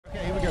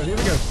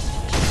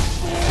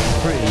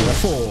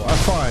4, a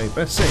 5,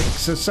 a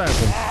 6, a 7.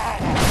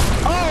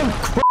 Oh,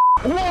 crap!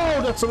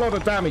 Whoa, that's a lot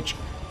of damage.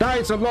 That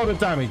is a lot of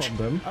damage.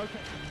 Okay.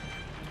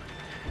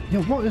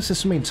 Yeah, what does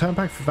this mean? Turn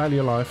back for value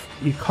of life.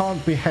 You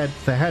can't behead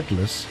the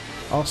headless.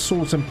 Our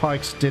swords and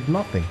pikes did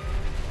nothing.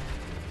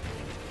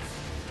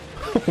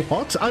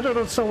 What? I don't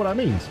understand what that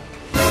means.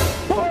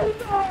 Oh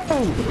no!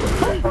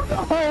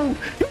 Oh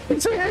no!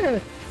 He's here!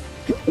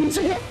 He's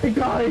here,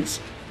 guys!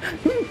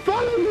 He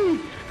followed me!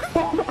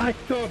 Oh my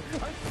god!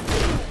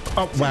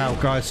 Oh wow,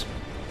 guys.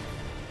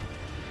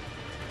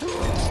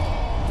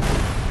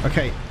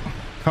 Okay,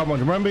 come on,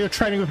 remember you're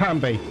training with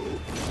Hamby.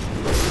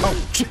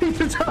 Oh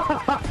Jesus!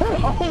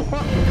 Oh my.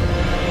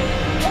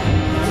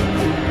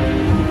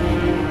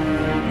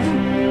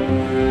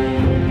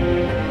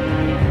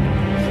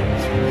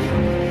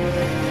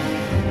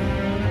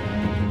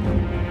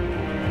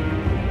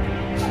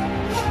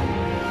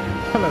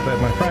 Hello there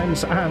my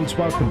friends and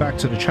welcome back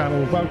to the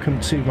channel. Welcome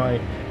to my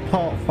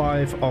part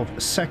 5 of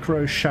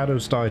Sekiro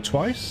Shadows Die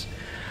Twice.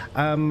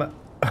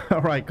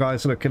 Alright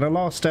guys, look, in the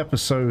last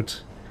episode,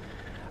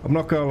 I'm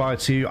not gonna lie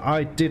to you,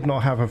 I did not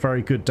have a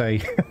very good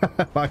day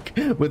like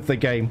with the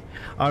game.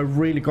 I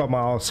really got my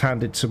ass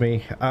handed to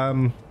me.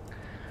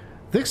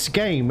 This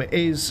game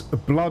is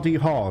bloody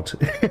hard.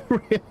 It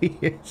really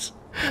is.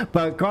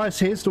 But guys,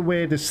 here's the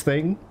weirdest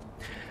thing.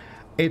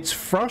 It's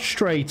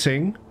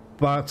frustrating,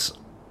 but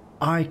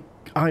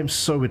I'm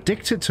so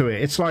addicted to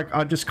it. It's like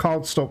I just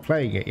can't stop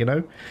playing it, you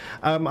know.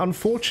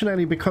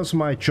 Unfortunately, because of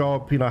my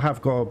job, you know, I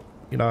have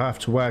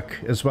to work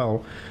as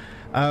well.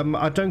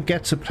 I don't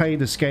get to play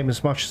this game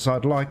as much as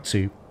I'd like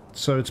to.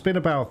 So it's been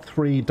about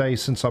 3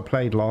 days since I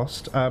played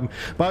last.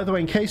 By the way,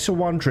 in case you're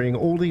wondering,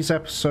 all these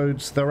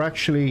episodes, they're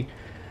actually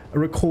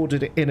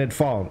recorded in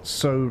advance.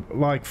 So,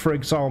 like, for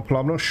example,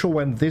 I'm not sure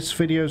when this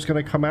video is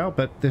going to come out,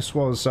 but this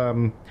was...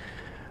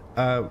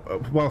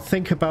 well,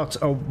 think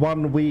about a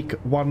 1 week,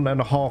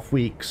 1.5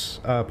 weeks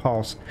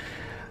past.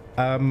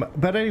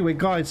 But anyway,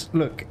 guys,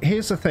 look,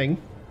 here's the thing.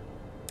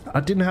 I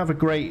didn't have a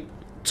great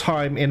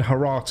time in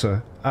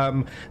Hirata.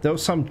 There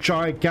was some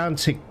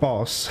gigantic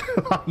boss,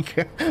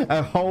 like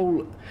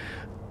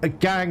a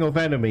gang of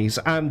enemies,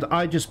 and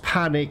I just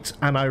panicked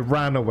and I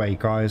ran away,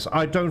 guys.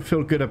 I don't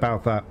feel good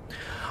about that.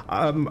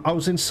 I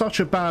was in such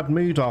a bad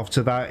mood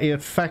after that, it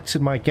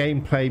affected my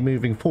gameplay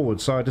moving forward,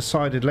 so I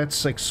decided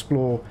let's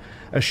explore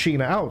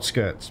Ashina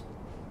Outskirts.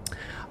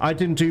 I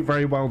didn't do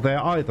very well there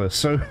either,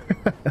 so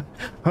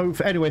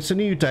anyway, it's a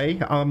new day.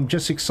 I'm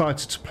just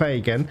excited to play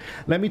again.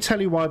 Let me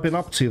tell you what I've been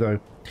up to though.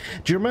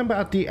 Do you remember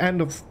at the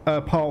end of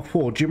part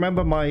 4, do you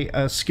remember my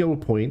skill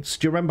points?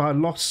 Do you remember I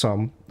lost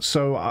some?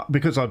 So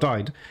because I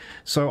died.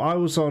 So I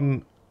was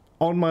on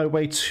my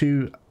way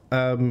to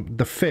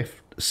the 5th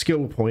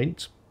skill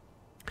point.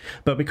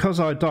 But because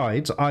I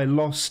died, I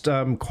lost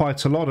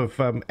quite a lot of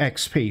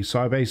XP.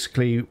 So I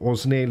basically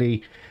was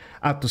nearly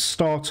at the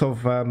start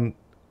of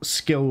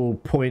skill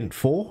point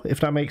 4, if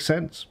that makes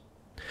sense.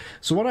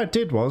 So what I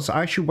did was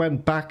I actually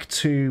went back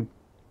to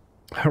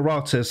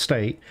Hirata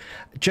Estate,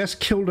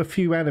 just killed a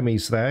few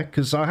enemies there,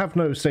 because I have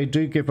noticed they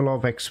do give a lot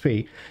of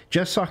XP,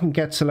 just so I can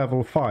get to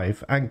level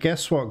 5. And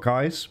guess what,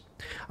 guys?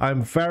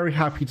 I'm very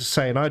happy to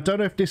say, and I don't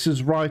know if this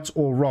is right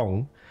or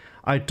wrong,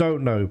 I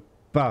don't know,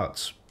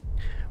 but...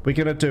 we're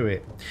going to do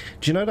it.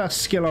 Do you know that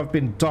skill I've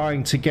been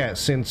dying to get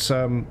since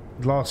the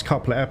last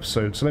couple of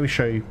episodes? So let me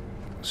show you.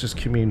 Let's just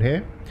commune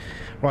here.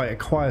 Right,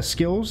 acquire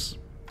skills.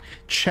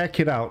 Check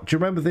it out. Do you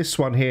remember this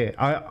one here?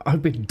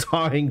 I've been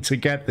dying to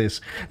get this.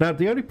 Now,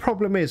 the only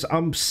problem is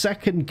I'm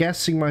second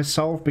guessing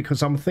myself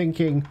because I'm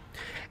thinking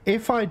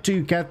if I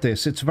do get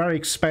this, it's very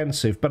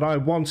expensive, but I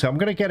want it. I'm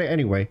going to get it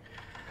anyway.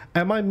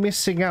 Am I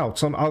missing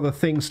out on other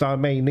things that I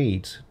may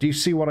need? Do you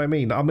see what I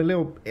mean? I'm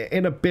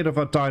in a bit of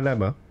a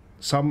dilemma.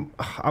 So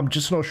I'm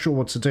just not sure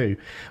what to do.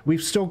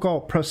 We've still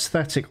got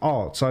prosthetic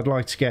arts I'd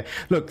like to get.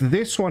 Look,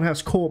 this one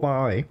has caught my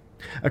eye.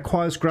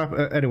 Acquires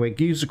anyway,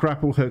 use a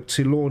grapple hook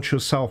to launch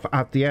yourself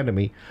at the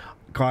enemy.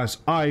 Guys,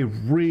 I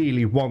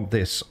really want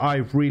this. I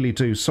really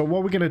do. So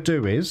what we're going to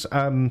do is...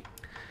 and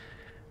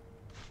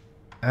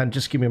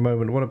just give me a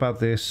moment. What about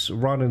this?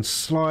 Run and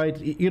slide.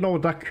 You know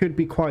what? That could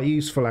be quite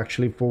useful,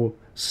 actually, for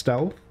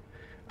stealth.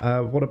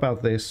 What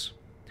about this?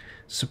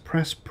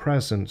 Suppress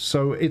presence.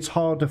 So it's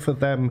harder for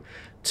them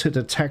to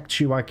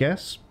detect you, I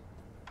guess.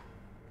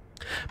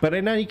 But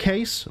in any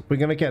case, we're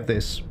going to get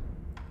this.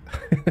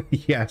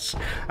 Yes.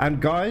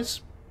 And guys,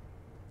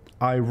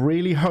 I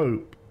really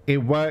hope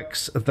it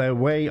works the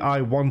way I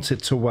want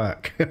it to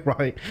work.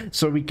 Right?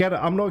 So we get it.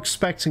 I'm not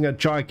expecting a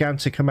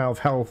gigantic amount of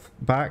health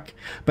back,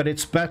 but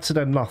it's better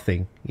than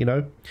nothing, you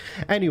know?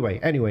 Anyway.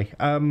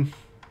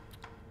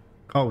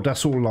 Oh,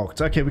 that's all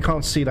locked. Okay, we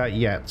can't see that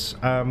yet.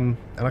 And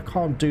I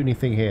can't do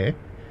anything here.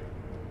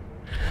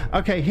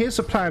 Okay, here's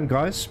the plan,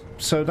 guys.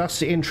 So that's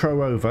the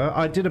intro over.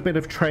 I did a bit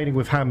of training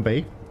with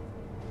Hamby.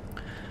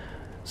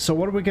 So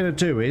what we're going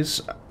to do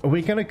is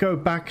we're going to go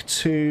back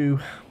to...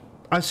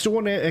 I still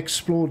want to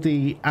explore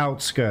the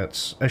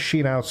outskirts,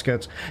 Ashina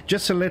outskirts,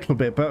 just a little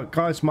bit. But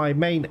guys, my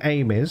main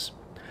aim is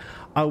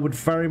I would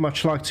very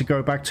much like to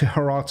go back to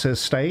Hirata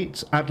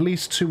Estate, at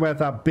least to where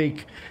that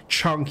big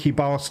chunky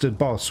bastard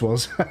boss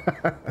was.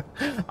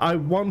 I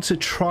want to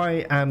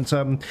try and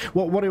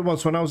what it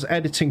was when I was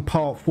editing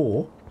part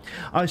 4,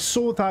 I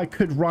saw that I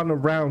could run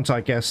around,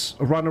 I guess,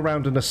 run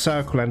around in a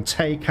circle and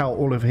take out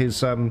all of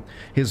his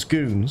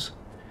goons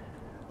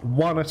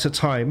one at a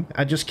time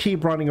and just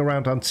keep running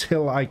around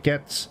until I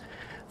get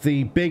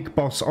the big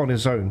boss on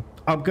his own.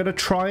 I'm gonna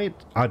try it.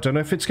 I don't know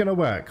if it's gonna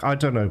work. I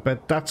don't know,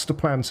 but that's the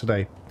plan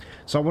today.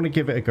 So I want to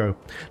give it a go.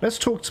 Let's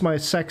talk to my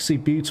sexy,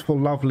 beautiful,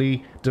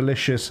 lovely,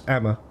 delicious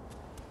Emma.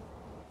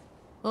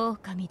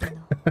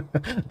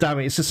 Damn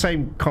it, it's the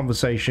same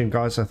conversation,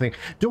 guys, I think.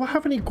 Do I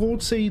have any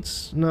gourd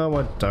seeds? No,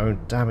 I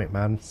don't. Damn it,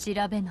 man.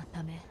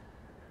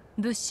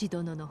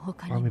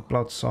 Army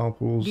blood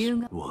samples.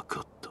 Hang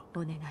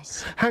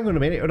on a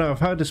minute. No, I've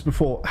heard this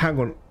before. Hang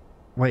on.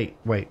 Wait.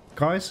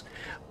 Guys,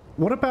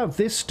 what about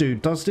this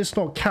dude? Does this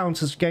not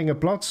count as getting a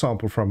blood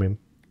sample from him?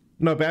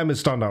 No, but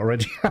Emma's done that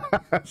already.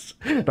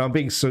 No, I'm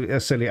being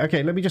silly.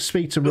 Okay, let me just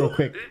speak to him real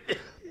quick.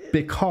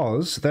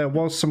 Because there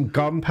was some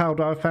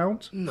gunpowder I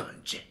found.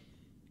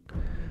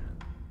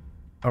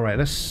 Alright,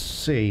 let's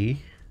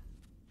see.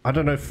 I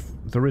don't know if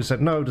there is a...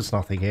 No, there's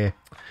nothing here.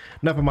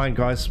 Never mind,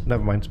 guys.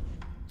 Never mind.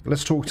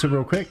 Let's talk to him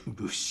real quick.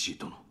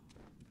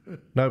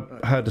 No,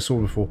 heard this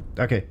all before.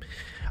 Okay.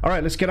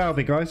 Alright, let's get out of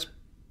here, guys.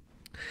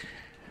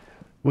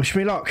 Wish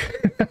me luck.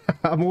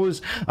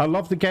 I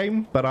love the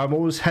game, but I'm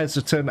always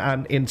hesitant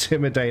and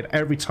intimidated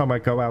every time I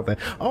go out there.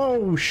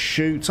 Oh,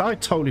 shoot. I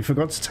totally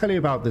forgot to tell you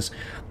about this.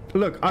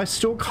 Look, I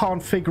still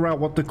can't figure out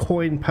what the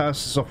coin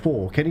purses are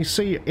for. Can you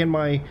see in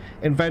my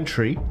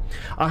inventory?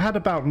 I had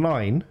about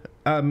 9.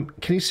 Can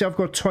you see I've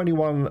got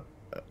 21,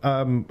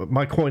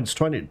 my coins,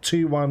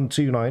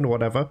 2129 or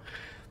whatever.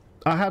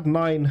 I had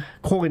 9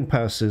 coin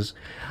purses.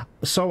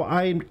 So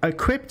I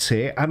equipped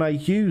it and I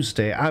used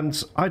it,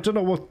 and I don't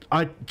know what,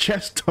 I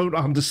just don't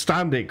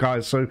understand it,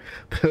 guys. So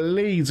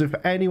please, if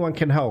anyone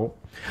can help,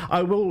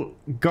 I will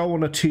go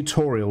on a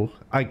tutorial,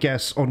 I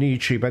guess, on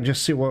YouTube and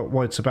just see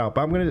what it's about.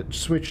 But I'm going to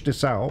switch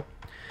this out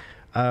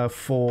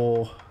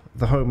for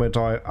the Homo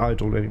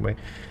Idol anyway.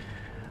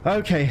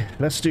 Okay,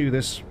 let's do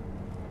this.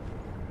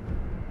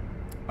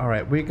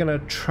 Alright, we're going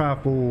to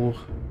travel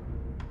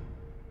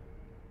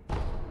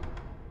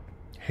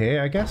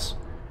here, I guess.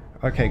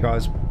 Okay,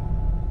 guys.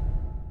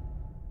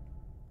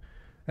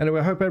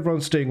 Anyway, I hope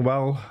everyone's doing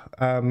well.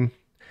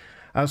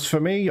 As for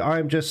me,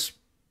 I'm just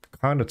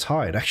kind of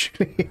tired,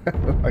 actually.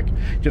 Like,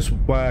 just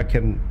work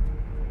and,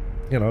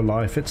 you know,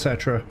 life,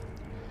 etc.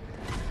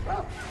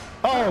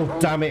 Oh,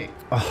 damn it.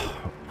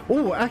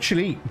 Oh,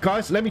 actually,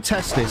 guys, let me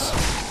test this.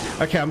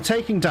 Okay, I'm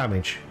taking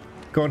damage.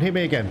 Go on, hit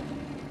me again.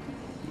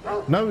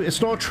 No,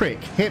 it's not a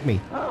trick. Hit me.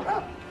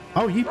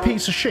 Oh, you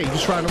piece of shit. You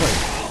just ran away.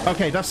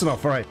 Okay, that's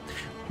enough. All right.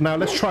 Now,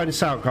 let's try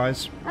this out,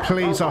 guys.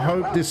 Please, I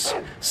hope this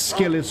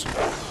skill is...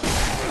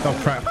 Oh,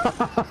 crap.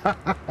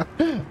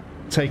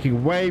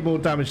 Taking way more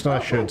damage than I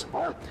should.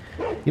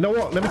 You know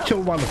what? Let me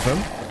kill one of them.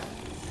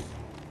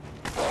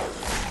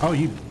 Oh,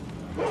 you...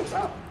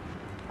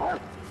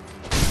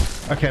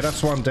 Okay,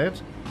 that's one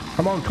dead.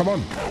 Come on, come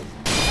on.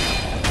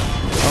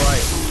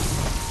 Alright.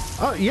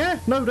 Oh, yeah.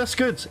 No, that's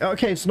good.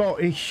 Okay, it's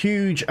not a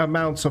huge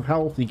amount of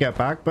health you get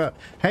back, but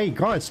hey,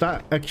 guys,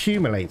 that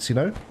accumulates, you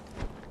know?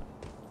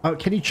 Oh,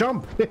 can you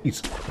jump,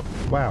 please?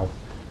 Wow.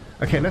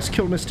 Okay, let's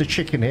kill Mr.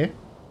 Chicken here.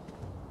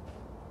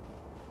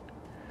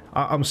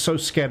 I'm so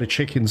scared of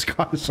chickens,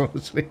 guys,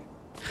 honestly.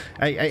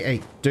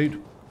 Hey,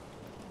 dude.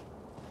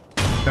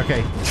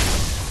 Okay.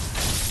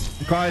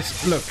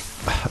 Guys, look.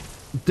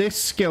 This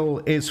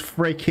skill is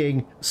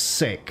freaking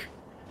sick.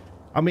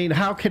 I mean,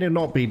 how can it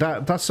not be?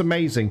 That's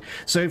amazing.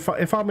 So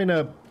if I'm in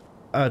a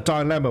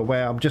dilemma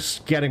where I'm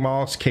just getting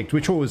my ass kicked,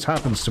 which always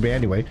happens to me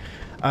anyway,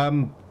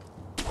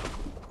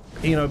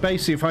 you know,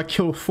 basically if I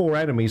kill 4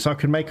 enemies, I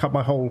can make up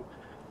my whole...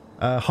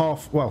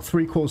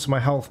 three-quarters of my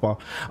health bar.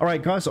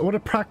 Alright, guys, I want to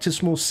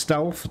practice more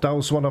stealth. That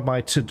was one of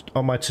my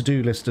on my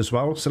to-do list as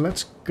well. So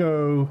let's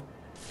go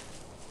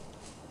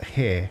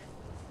here.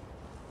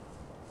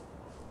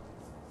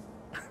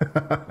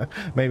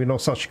 Maybe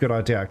not such a good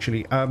idea,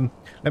 actually.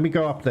 Let me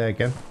go up there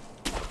again.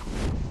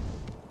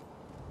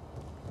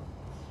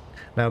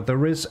 Now,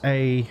 there is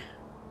a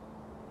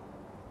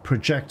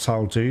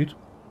projectile dude.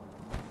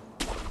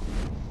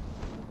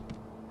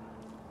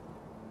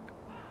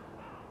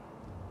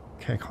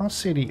 Okay, I can't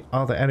see any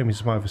other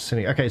enemies in my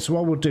vicinity. Okay, so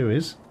what we'll do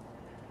is...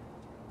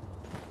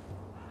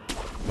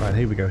 Right,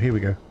 here we go, here we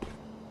go.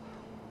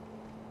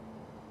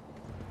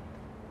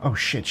 Oh,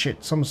 shit,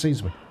 someone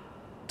sees me.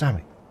 Damn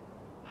it.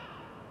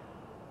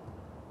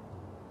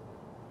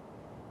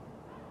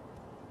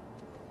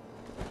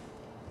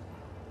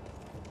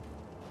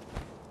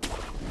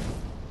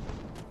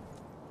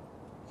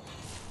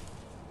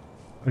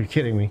 Are you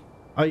kidding me?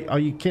 Are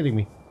you kidding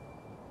me?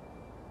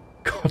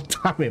 God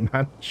damn it,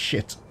 man.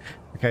 Shit.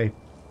 Okay.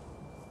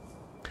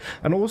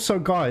 And also,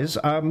 guys,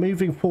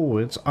 moving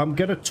forwards, I'm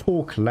going to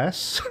talk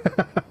less.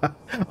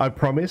 I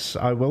promise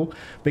I will.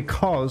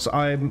 Because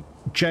I'm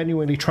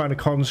genuinely trying to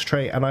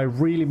concentrate, and I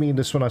really mean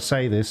this when I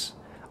say this.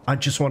 I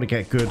just want to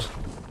get good.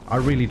 I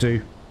really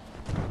do.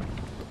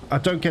 I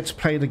don't get to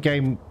play the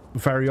game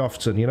very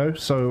often, you know?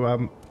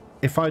 So,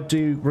 if I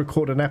do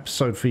record an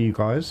episode for you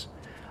guys,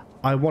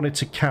 I want it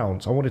to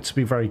count. I want it to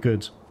be very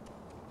good.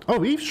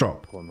 Oh,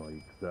 eavesdrop.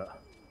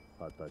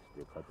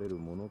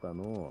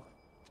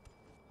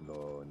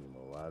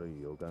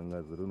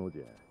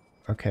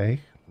 Okay.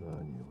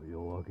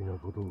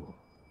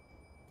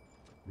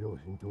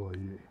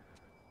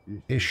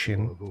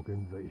 Ishin.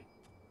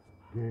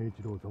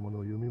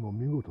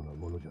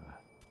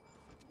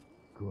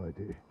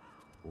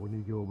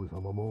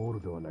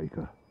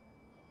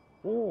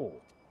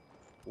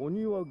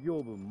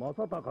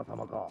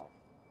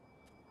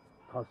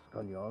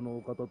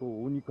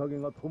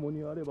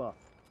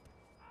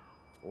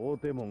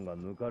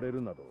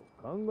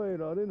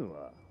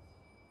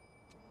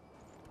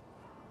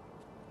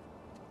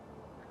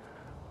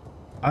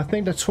 I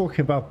think they're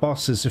talking about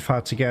bosses, if I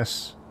had to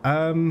guess.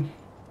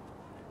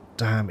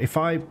 Damn, if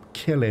I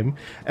kill him...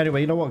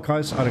 Anyway, you know what,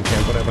 guys? I don't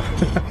care, whatever.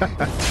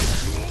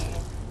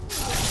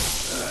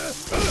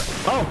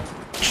 Oh,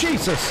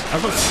 Jesus!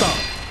 I got stuck.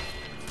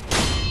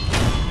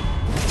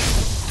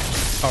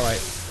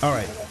 Alright,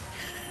 alright.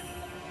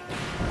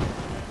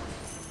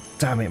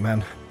 Damn it,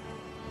 man.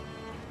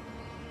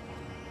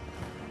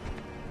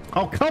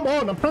 Oh, come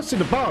on! I'm pressing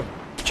the button!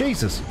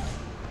 Jesus!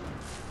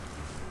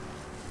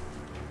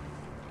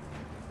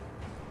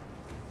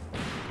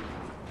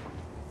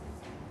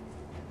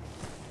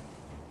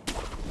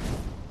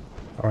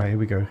 Alright, here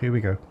we go, here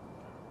we go.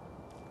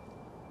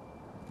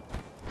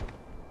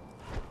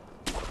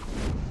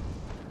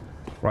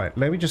 Right,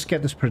 let me just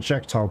get this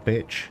projectile,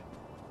 bitch.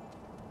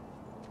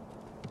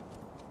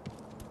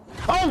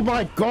 Oh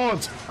my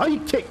god! Are you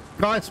kidding?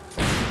 Guys!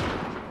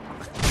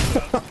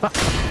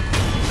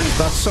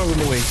 That's so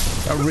annoying.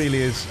 That really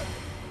is.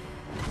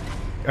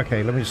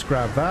 Okay, let me just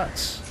grab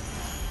that.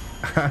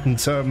 And,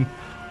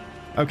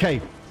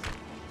 okay.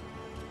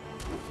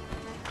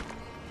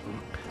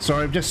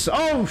 Sorry, I'm just...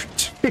 Oh,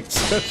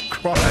 Jesus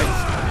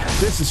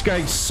Christ. This is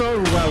going so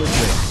well,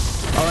 isn't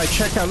it? Alright,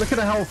 check out. Look at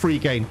the health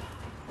regain.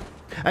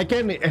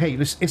 Again, hey,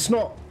 it's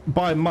not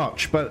by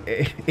much, but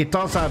it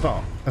does add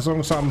up. As long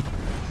as I'm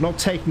not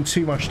taking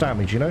too much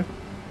damage, you know?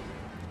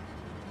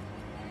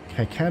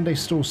 Okay, can they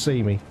still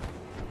see me?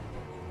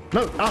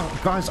 No,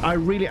 oh, guys, I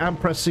really am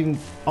pressing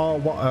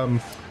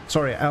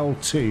sorry,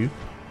 L2.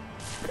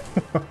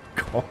 Oh,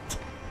 God.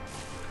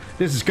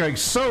 This is going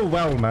so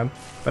well, man.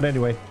 But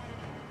anyway.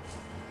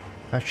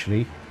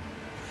 Actually.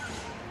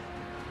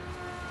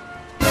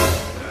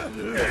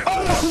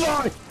 Oh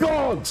my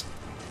God!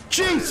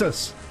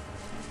 Jesus!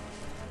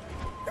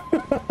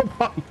 Oh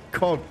my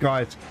God,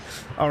 guys.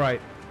 Alright.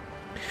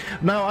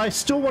 Now, I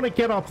still want to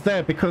get up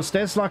there because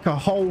there's like a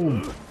whole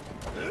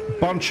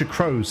bunch of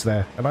crows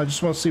there. And I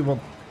just want to see what...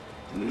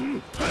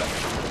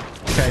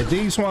 Okay,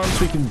 these ones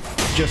we can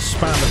just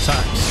spam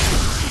attacks.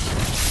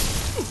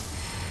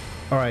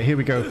 Alright, here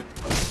we go.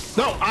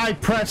 No, I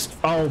pressed...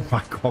 Oh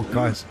my God,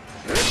 guys.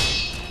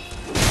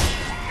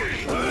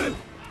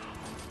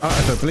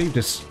 I don't believe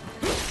this.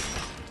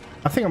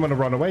 I think I'm going to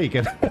run away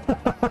again.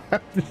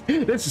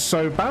 This is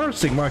so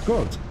embarrassing, my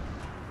God.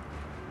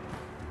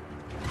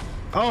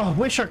 Oh, I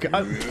wish I could...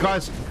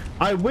 guys,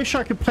 I wish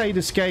I could play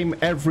this game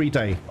every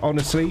day,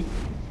 honestly.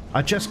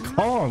 I just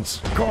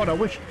can't. God, I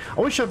wish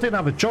I didn't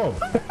have a job.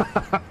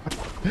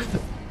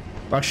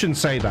 I shouldn't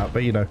say that,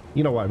 but you know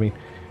what I mean.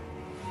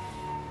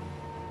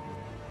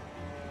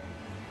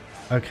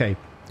 Okay.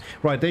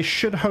 Right, they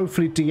should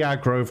hopefully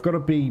de-aggro. I've got to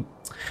be...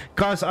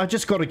 Guys, I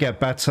just got to get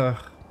better.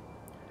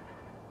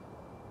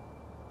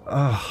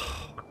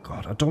 Oh,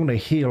 God, I don't want to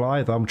heal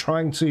either. I'm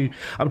trying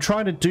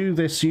to do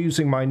this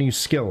using my new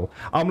skill.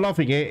 I'm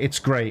loving it. It's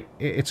great.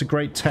 It's a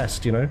great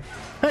test, you know?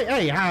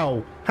 Hey,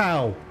 how?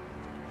 How?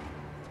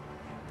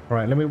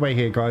 Alright, let me wait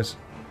here, guys.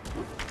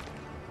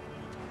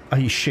 Are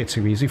you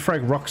shitting me? Is he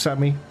throwing rocks at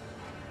me?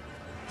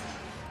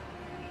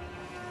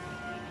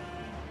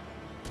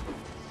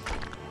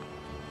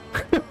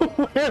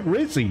 Where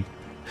is he?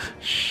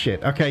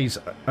 Shit. Okay, he's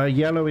a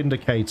yellow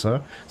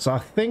indicator. So I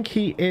think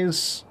he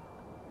is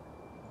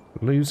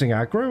losing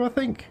aggro, I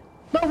think.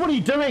 No, what are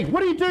you doing?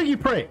 What are you doing, you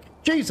prick?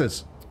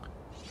 Jesus.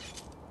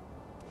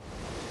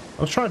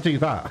 I was trying to do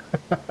that.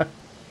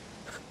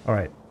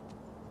 Alright.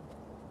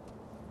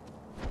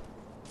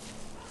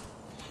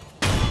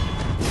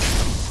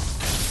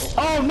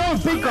 Oh no,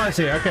 big guy's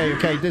here.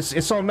 Okay,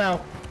 it's on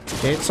now.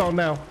 It's on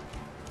now.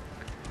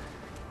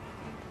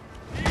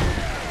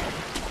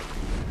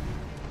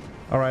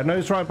 Alright, no,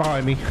 it's right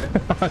behind me.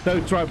 I know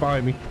it's right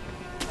behind me.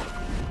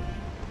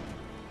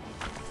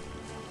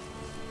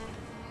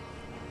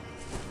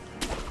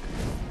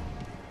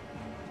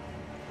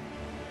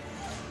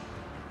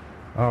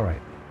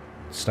 Alright.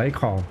 Stay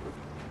calm.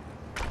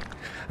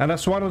 And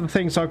that's one of the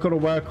things I've got to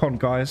work on,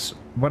 guys.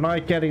 When I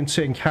get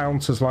into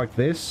encounters like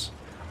this,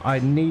 I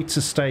need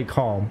to stay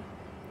calm.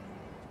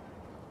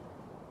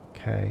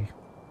 Okay.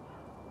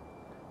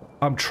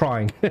 I'm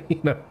trying. You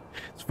know,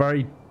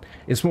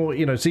 it's more,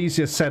 you know, it's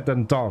easier said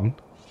than done.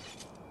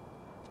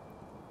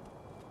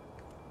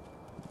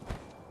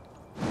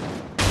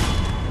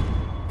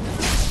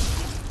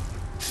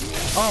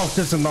 Oh,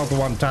 there's another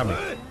one, damn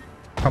it.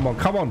 Come on,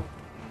 come on.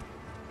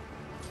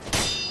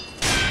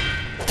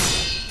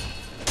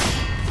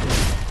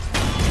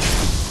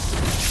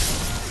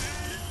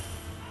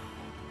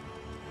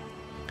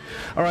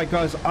 Alright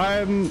guys,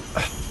 I'm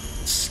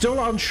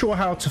still unsure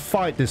how to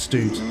fight this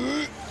dude.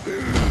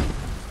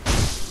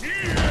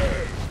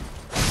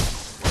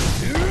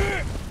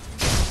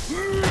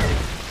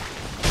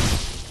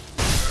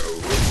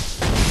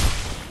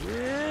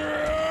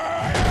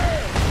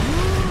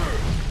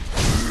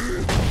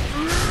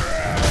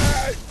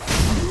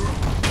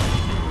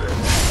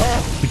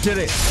 Oh, we did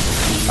it.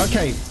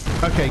 Okay,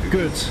 okay,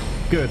 good,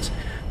 good.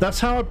 That's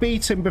how I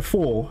beat him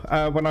before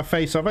when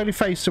I've only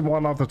faced him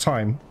one other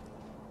time.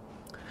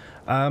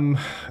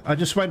 I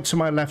just went to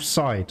my left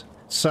side,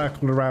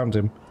 circled around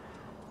him.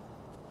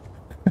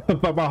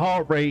 But my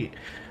heart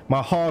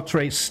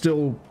rate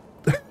still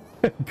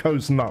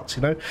goes nuts,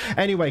 you know?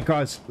 Anyway,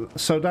 guys,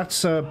 so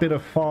that's a bit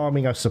of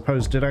farming, I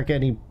suppose. Did I get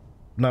any...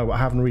 No, I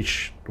haven't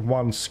reached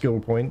one skill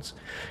point.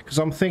 Because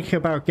I'm thinking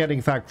about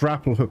getting that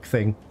grapple hook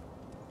thing.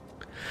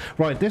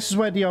 Right, this is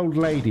where the old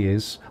lady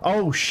is.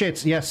 Oh,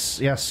 shit,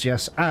 yes, yes,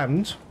 yes.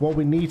 And what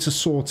we need to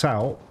sort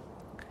out...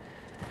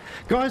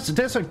 Guys,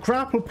 there's a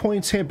grapple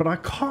point here, but I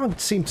can't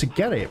seem to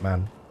get it,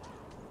 man.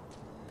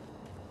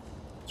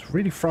 It's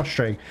really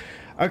frustrating.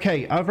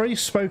 Okay, I've already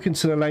spoken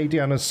to the lady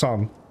and her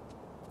son.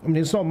 I mean,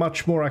 there's not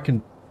much more I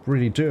can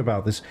really do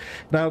about this.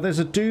 Now, there's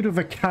a dude with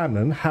a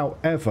cannon,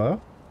 however...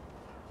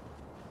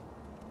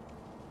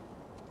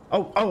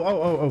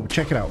 Oh,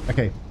 check it out.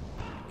 Okay.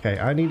 Okay,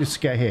 I need to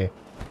get here.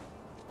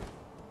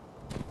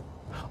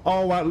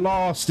 Oh, at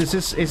last. Is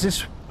this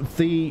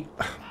the...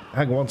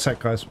 Hang on one sec,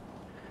 guys.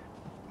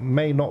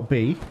 May not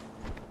be.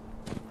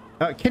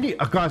 Can you...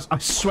 guys, I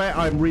swear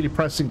I'm really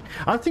pressing...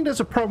 I think there's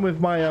a problem with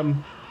my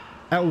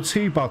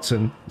L2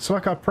 button. It's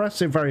like I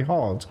press it very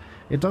hard.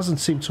 It doesn't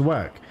seem to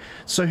work.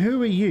 So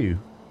who are you?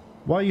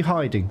 Why are you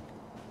hiding?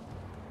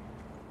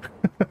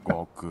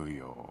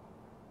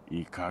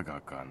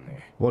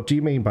 What do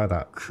you mean by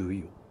that?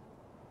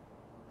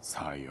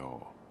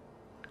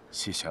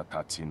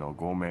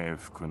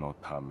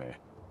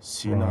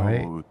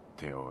 Right.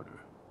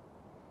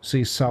 So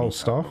you sell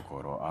stuff?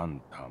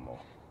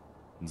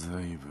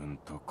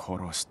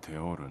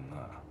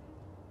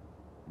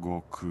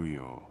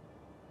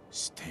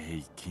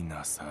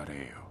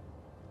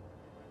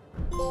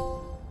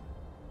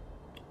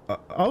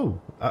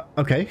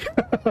 Okay.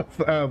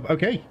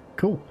 Okay,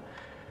 cool.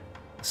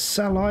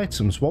 Sell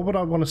items. What would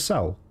I want to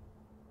sell?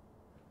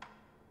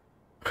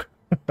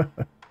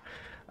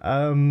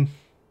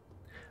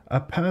 A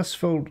purse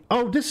filled...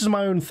 Oh, this is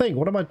my own thing.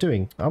 What am I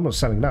doing? I'm not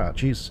selling that.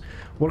 Jeez.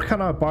 What can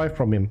I buy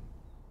from him?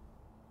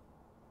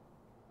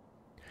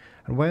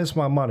 And where's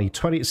my money?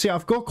 20... See,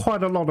 I've got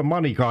quite a lot of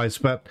money, guys,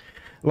 but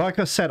like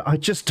I said, I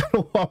just don't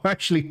know what I'm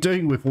actually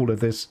doing with all of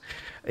this.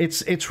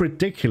 It's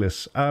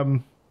ridiculous.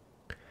 And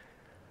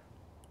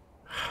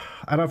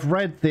I've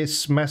read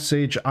this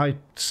message. I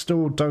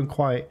still don't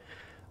quite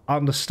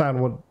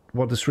understand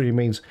what this really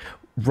means.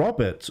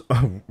 Robert?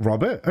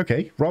 Robert?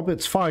 Okay.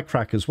 Robert's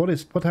Firecrackers. What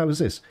the hell is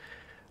this?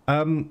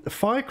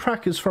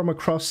 Firecrackers from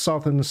across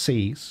southern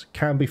seas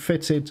can be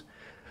fitted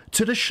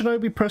to the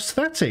Shinobi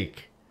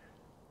prosthetic.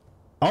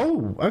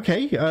 Oh,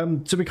 okay.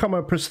 To become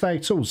a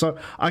prosthetic tool. So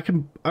I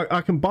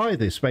can buy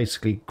this,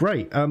 basically.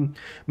 Great.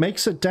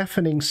 Makes a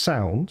deafening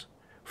sound,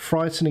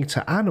 frightening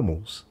to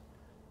animals.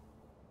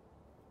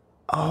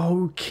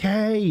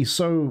 Okay,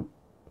 so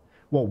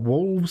what,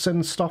 wolves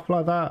and stuff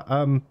like that?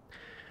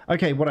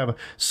 Okay, whatever.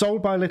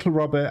 Sold by little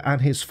Robert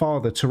and his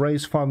father to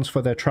raise funds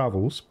for their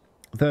travels.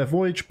 Their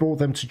voyage brought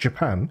them to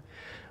Japan,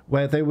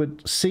 where they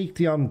would seek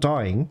the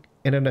undying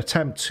in an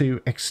attempt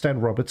to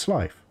extend Robert's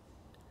life.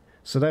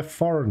 So they're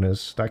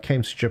foreigners that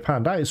came to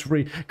Japan. That is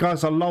really...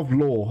 Guys, I love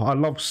lore. I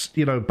love,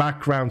 you know,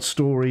 background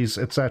stories,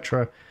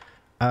 etc.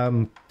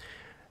 Now,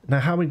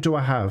 how many do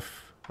I have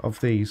of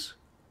these?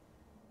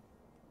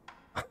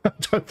 I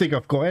don't think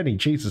I've got any.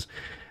 Jesus.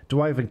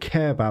 Do I even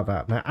care about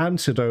that? Now,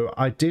 antidote,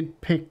 I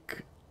did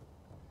pick...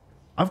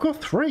 I've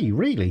got 3,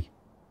 really.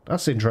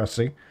 That's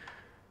interesting.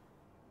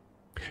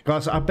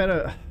 Guys, I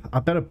better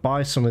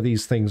buy some of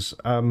these things.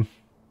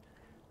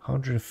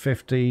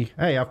 150.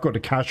 Hey, I've got the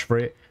cash for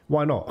it.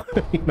 Why not?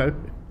 You know,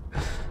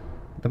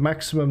 the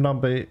maximum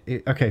number.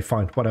 Okay,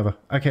 fine, whatever.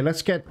 Okay,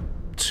 let's get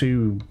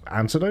to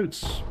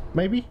antidotes,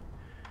 maybe.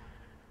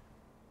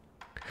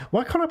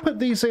 Why can't I put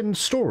these in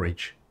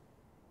storage?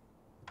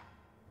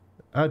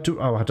 I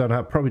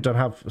probably don't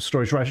have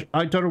storage ration.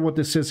 I don't know what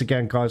this is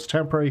again, guys.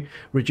 Temporary,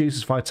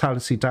 reduces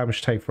vitality,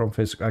 damage take from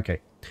physical. Okay.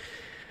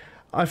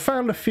 I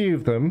found a few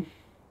of them.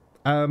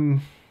 I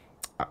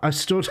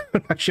still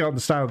don't actually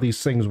understand how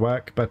these things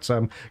work, but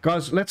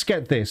guys, let's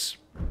get this.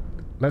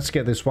 Let's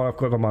get this while I've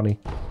got the money.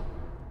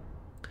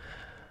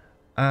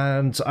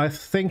 And I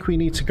think we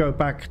need to go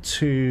back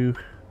to...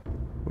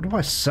 What do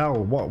I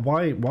sell?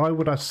 Why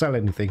would I sell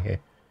anything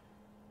here?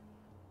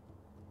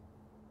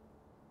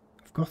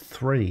 I've got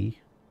 3.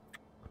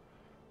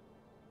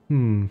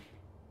 Oh,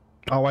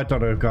 I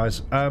don't know,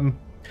 guys.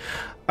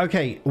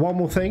 Okay, one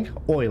more thing.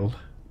 Oil.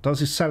 Does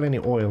he sell any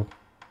oil?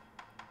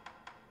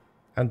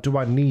 And do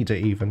I need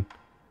it even?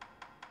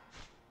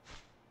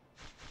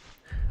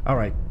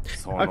 Alright.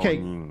 Okay.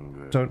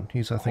 Don't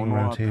use that thing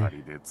around here.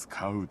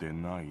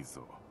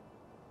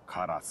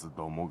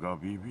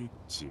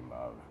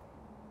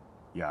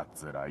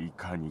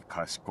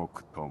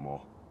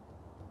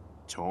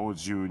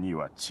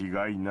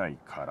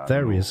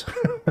 There he is.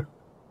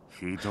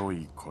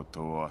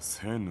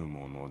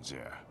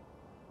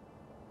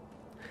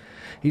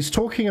 He's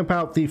talking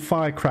about the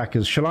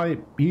firecrackers. Shall I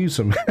use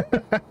them?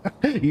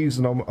 Use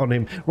them on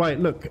him. Right,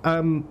 look.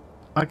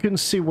 I couldn't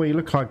see what he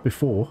looked like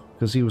before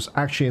because he was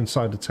actually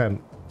inside the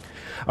tent.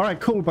 Alright,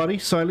 cool, buddy.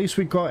 So at least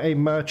we got a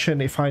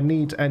merchant if I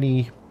need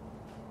any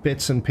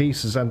bits and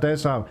pieces. And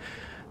there's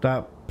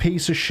that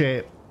piece of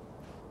shit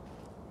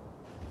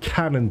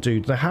cannon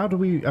dude. Now, how do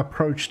we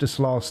approach this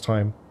last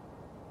time?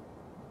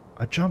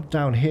 I jumped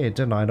down here,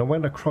 didn't I? And I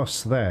went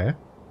across there.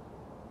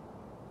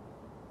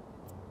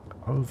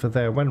 Over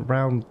there. Went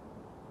round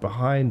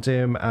behind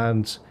him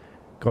and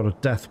got a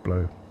death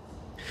blow.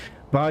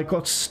 But I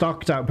got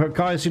stuck down. But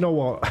guys, you know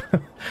what?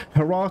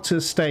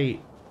 Hirata's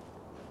state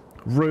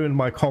ruined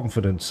my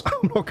confidence.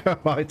 I'm not going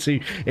to lie to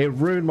you. It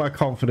ruined my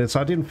confidence.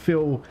 I didn't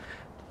feel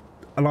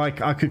like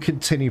I could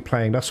continue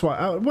playing. That's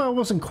why, well, it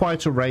wasn't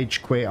quite a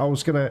rage quit. I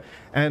was going to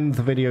end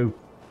the video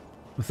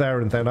there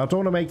and then. I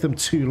don't want to make them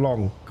too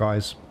long,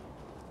 guys.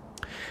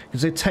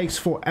 Because it takes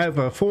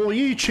forever for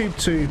YouTube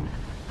to...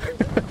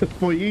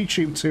 for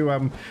YouTube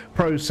to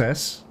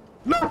process.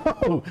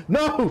 No!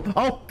 No!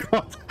 Oh,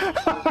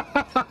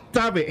 God!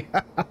 Damn it!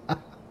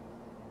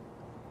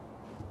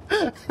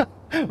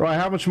 Right,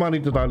 how much money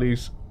did I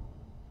lose?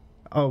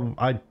 Oh,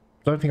 I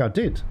don't think I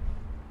did.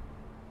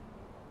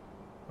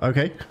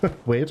 Okay,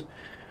 weird.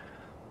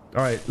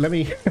 Alright, let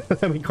me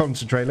let me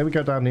concentrate. Let me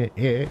go down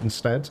here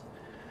instead.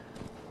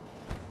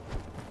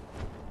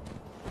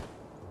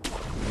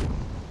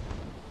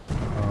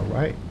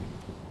 Alright.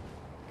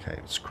 Okay,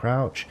 let's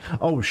crouch.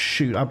 Oh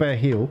shoot, I better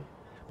heal.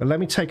 But let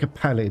me take a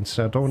pallet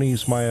instead. I don't want to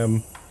use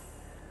my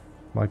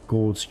my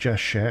gourds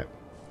just yet.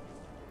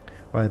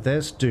 Right,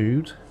 there's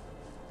dude.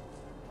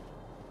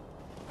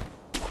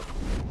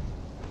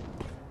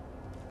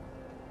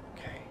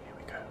 Okay, here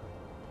we go.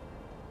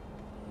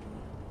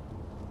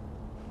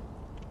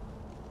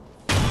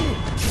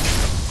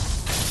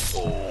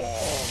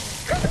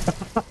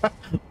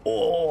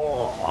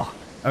 Oh.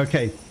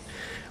 Okay.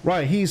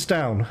 Right, he's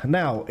down.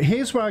 Now,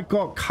 here's where I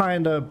got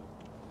kind of...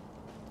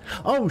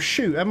 Oh,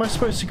 shoot. Am I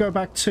supposed to go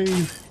back to...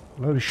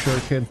 Load of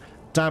shuriken.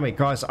 Damn it,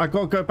 guys. I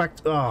got to go back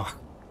to... Oh.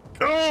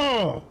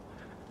 Oh!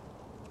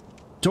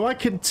 Do I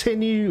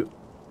continue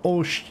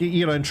or,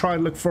 you know, and try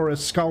and look for a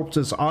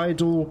sculptor's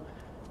idol?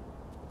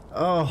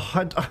 Oh,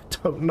 I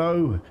don't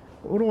know.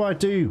 What do I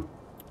do?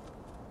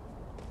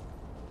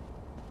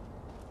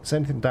 Is there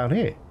anything down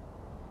here?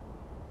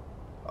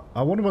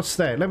 I wonder what's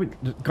there. Let me,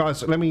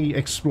 guys, let me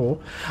explore.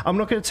 I'm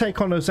not going to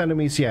take on those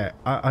enemies yet.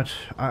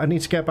 I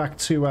need to get back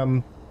to,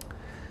 I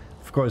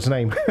forgot his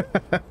name.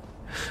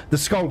 The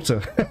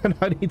sculptor. And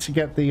I need to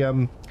get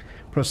the,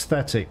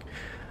 prosthetic.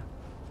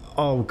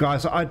 Oh,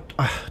 guys,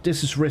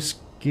 this is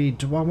risky.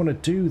 Do I want to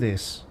do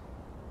this?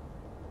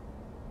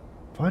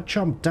 If I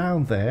jump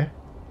down there...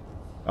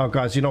 Oh,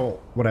 guys, you know what?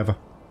 Whatever.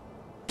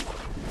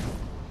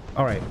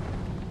 Alright.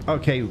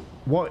 Okay,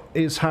 what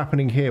is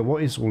happening here?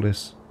 What is all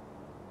this?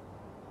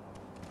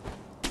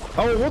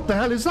 Oh, what the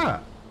hell is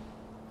that?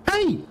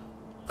 Hey!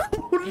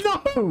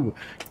 Oh, no!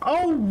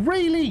 Oh,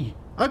 really?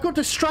 I got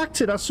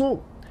distracted. I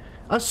saw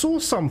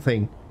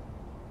something.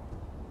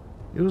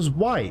 It was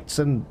white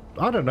and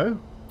I don't know.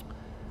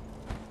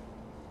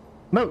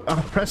 No,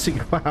 I'm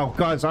pressing. Wow,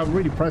 guys, I'm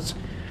really pressing.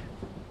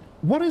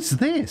 What is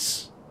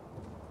this?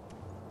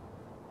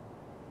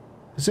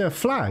 Is it a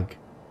flag?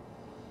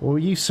 Or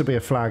it used to be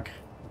a flag.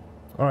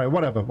 Alright,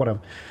 whatever.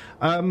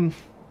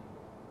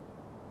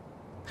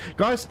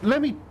 Guys,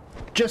 let me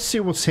just see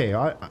what's here.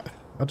 I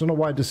don't know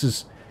why this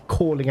is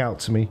calling out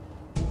to me.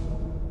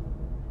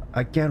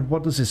 Again,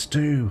 what does this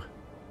do?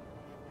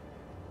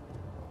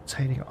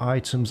 Obtaining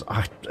items.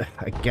 I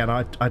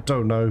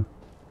don't know.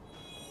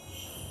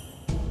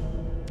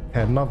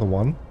 Okay, another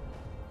one.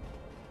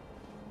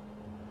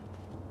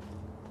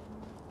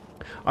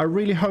 I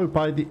really hope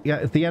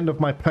at the end of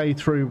my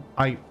playthrough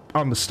I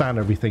understand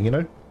everything, you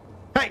know?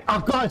 Hey, oh,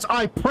 guys,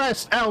 I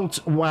pressed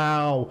Alt.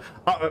 Wow.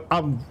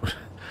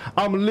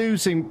 I'm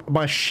losing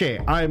my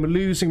shit. I am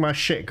losing my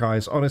shit,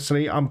 guys.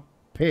 Honestly, I'm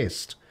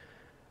pissed.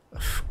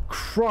 For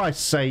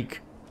Christ's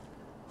sake.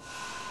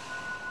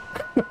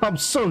 I'm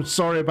so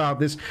sorry about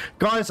this.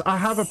 Guys, I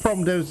have a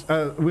problem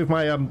with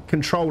my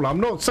controller. I'm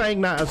not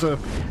saying that as an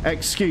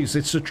excuse.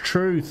 It's the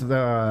truth.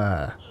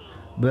 There.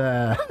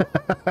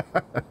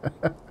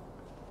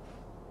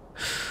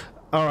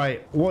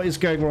 Alright, what is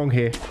going wrong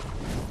here?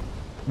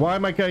 Why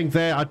am I going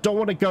there? I don't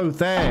want to go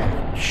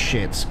there.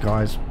 Shit,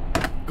 guys.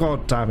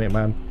 God damn it,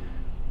 man.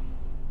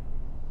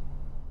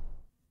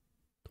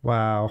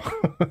 Wow.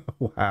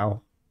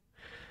 Wow.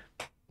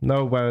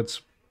 No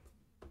words.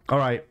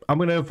 Alright, I'm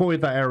going to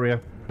avoid that area.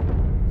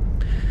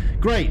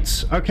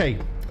 Great. Okay,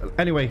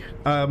 Anyway,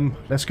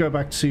 let's go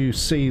back to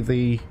see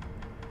the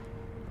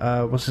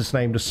what's his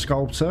name, the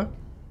sculptor.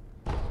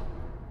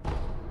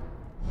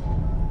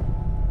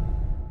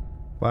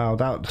 Wow,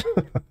 that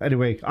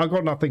anyway, I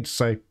got nothing to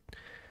say.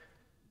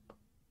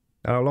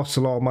 And I lost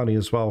a lot of money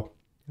as well,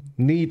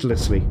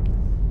 needlessly.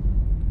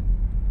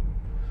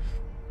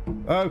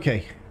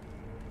 Okay,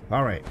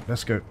 all right,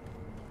 let's go.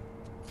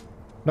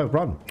 No,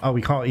 run. Oh,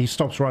 we can't. He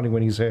stops running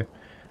when he's here.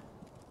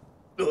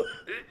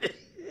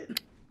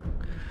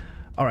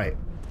 All right,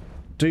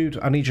 dude,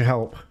 I need your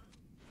help.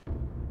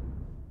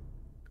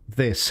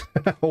 This.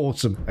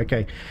 Awesome.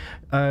 Okay.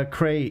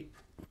 Create...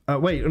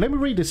 wait, let me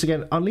read this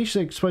again. Unleash the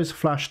explosive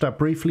flash that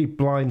briefly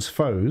blinds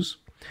foes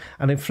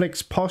and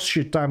inflicts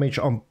posture damage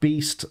on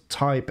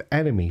beast-type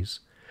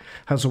enemies.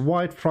 Has a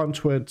wide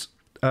frontward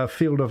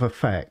field of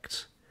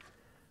effect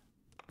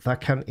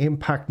that can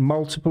impact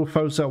multiple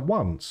foes at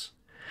once.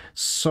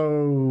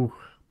 So...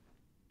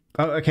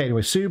 Oh, okay,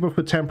 anyway, suitable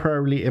for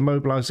temporarily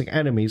immobilizing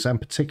enemies and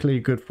particularly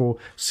good for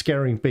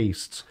scaring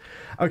beasts.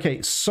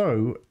 Okay,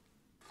 so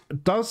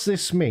does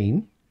this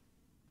mean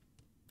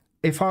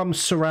if I'm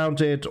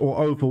surrounded or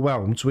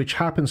overwhelmed, which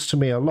happens to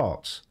me a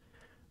lot,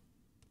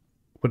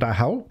 would that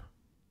help?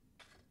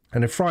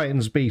 And it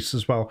frightens beasts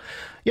as well.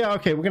 Yeah,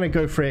 okay, we're going to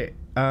go for it.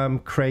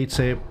 Create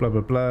it, blah,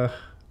 blah, blah.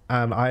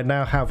 And I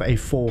now have a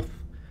fourth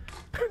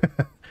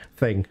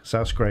thing, so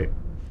that's great.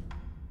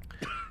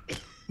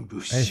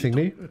 Anything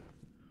new?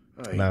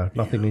 No,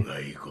 nothing new.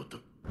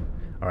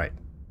 Alright.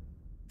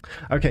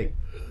 Okay.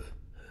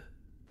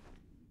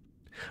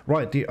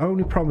 Right, the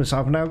only problem is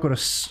I've now got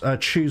to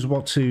choose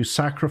what to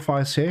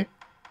sacrifice here.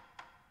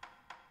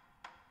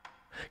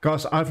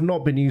 Guys, I've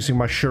not been using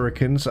my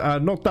shurikens.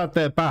 Not that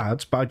they're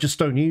bad, but I just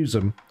don't use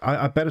them.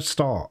 I better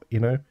start, you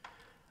know.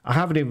 I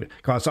haven't even...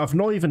 Guys, I've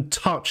not even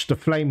touched the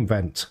flame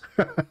vent.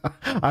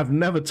 I've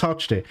never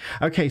touched it.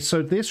 Okay,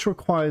 so this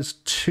requires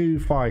 2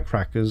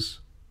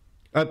 firecrackers.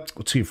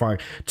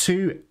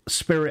 2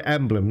 spirit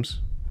emblems.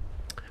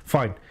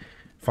 Fine.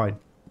 Fine.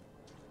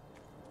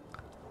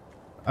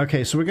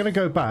 Okay, so we're going to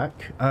go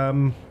back.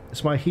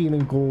 It's my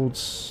healing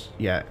gourds.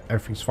 Yeah,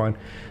 everything's fine.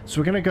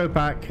 So we're going to go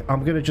back.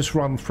 I'm going to just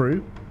run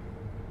through.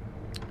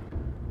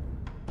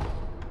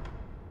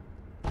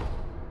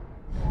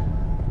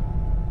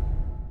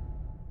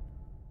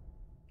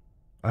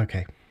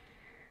 Okay.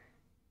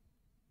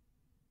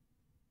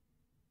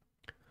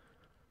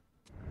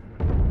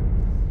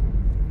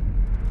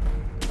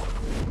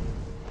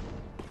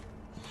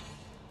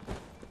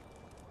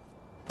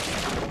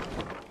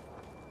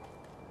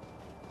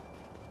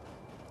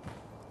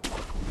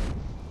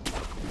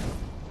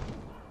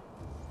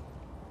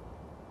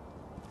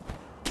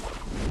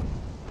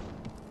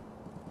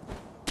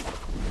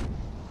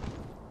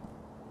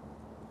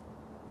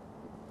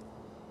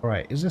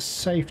 Alright, is this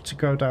safe to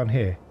go down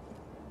here?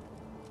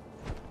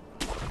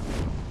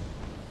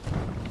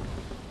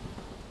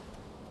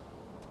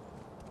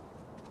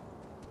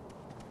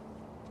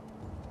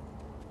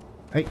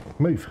 Hey,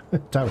 move.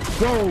 Damn it.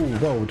 Whoa,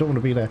 whoa, don't want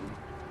to be there.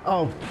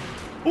 Oh.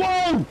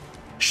 Whoa!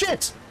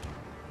 Shit!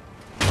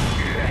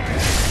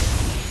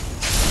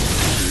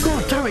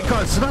 God damn it,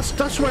 guys, so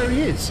that's where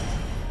he is.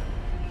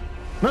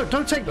 No,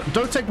 don't take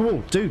the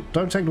wall. Dude,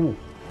 don't take the wall.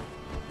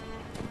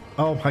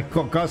 Oh my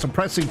god, guys, I'm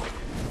pressing.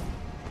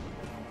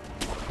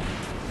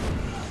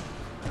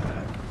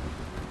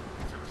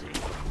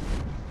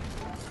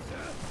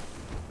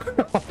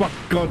 Oh my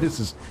god, this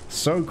is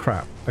so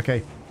crap.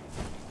 Okay.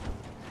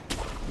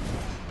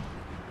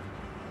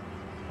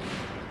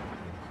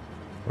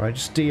 Right,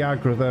 just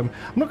de-aggro them.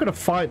 I'm not going to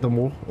fight them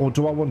all, or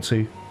do I want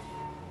to?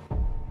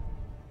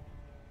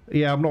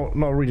 Yeah, I'm not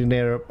really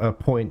near a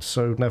point,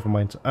 so never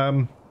mind.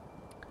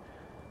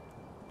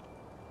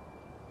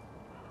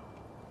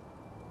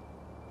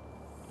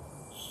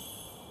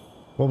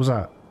 What was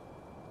that?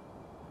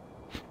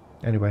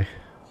 Anyway.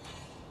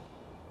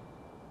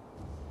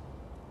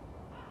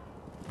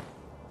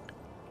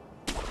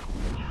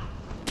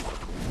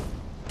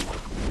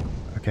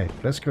 Okay,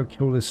 let's go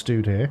kill this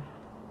dude here.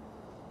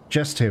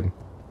 Just him.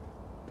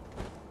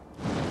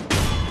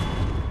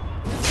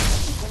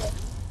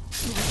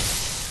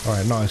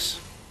 Alright, nice.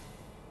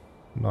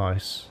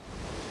 Nice.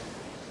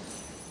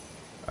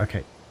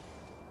 Okay.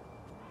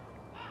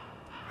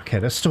 Okay,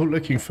 they're still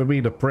looking for me,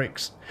 the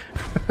pricks.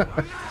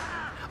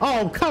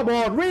 Oh, come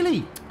on,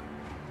 really?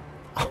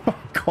 Oh my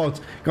god.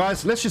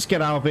 Guys, let's just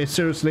get out of here,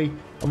 seriously.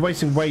 I'm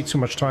wasting way too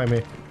much time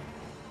here.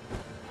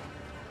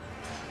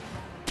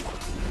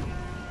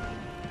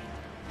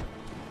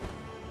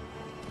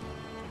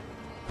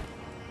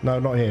 No,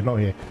 not here, not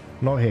here.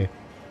 Not here.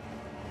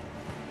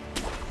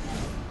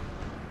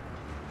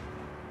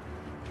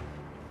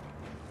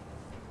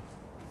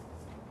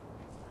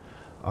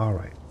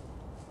 Alright.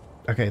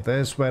 Okay,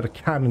 there's where the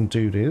cannon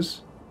dude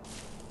is.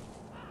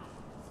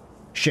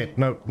 Shit,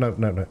 no, no,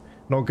 no, no.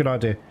 Not a good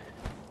idea.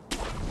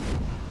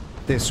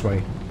 This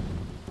way.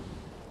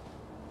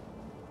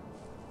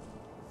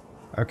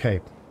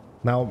 Okay.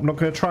 Now, I'm not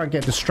going to try and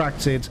get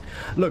distracted.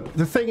 Look,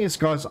 the thing is,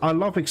 guys, I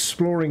love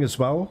exploring as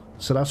well.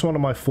 So that's one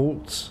of my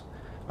faults.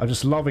 I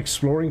just love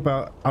exploring,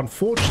 but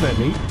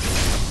unfortunately,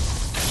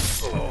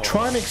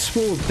 trying to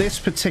explore this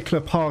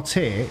particular part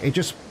here, it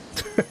just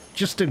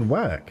just didn't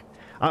work.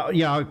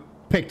 Yeah, I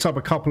picked up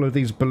a couple of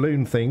these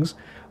balloon things.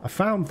 I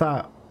found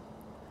that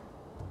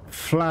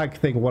flag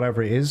thing,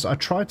 whatever it is. I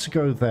tried to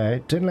go there,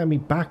 didn't let me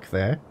back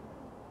there.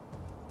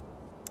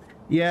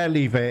 Yeah,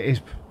 leave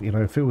it. You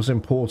know, if it was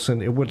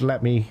important, it would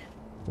let me,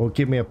 or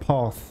give me a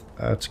path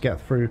to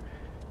get through.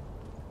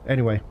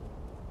 Anyway.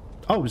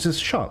 Oh, is this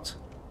shut?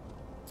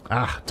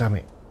 Ah, damn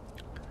it.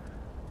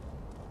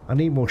 I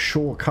need more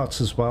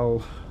shortcuts as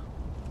well.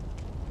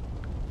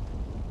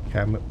 Okay,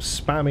 I'm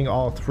spamming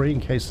R3 in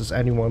case there's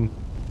anyone.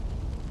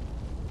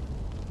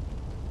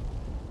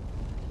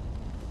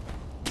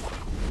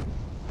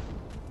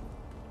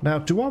 Now,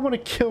 do I want to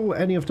kill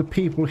any of the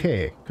people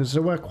here? Because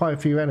there were quite a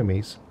few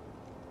enemies.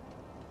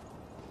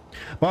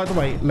 By the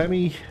way, let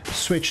me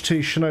switch to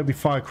Shinobi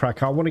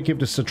Firecracker. I want to give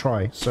this a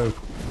try, so...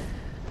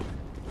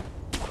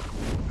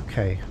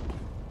 Okay.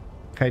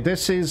 Okay,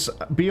 this is...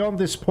 Beyond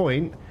this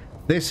point,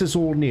 this is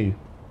all new.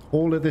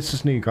 All of this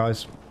is new,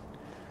 guys.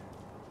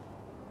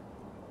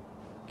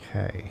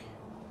 Okay.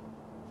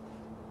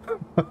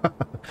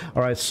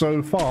 Alright,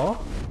 so far...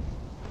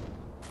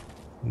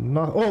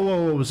 No... Oh,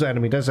 whoa, there's an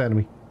enemy. There's an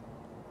enemy.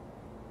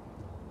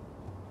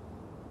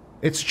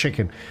 It's a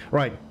chicken.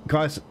 Right,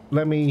 guys,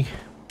 let me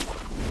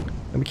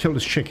kill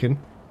this chicken.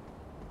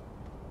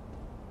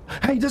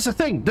 Hey, there's a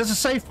thing! There's a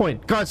save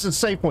point! Guys, there's a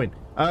save point!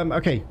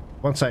 Okay,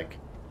 one sec.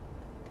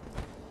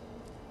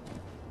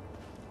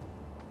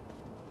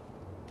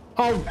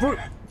 Oh,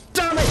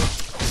 damn it!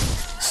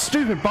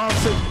 Stupid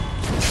bastard!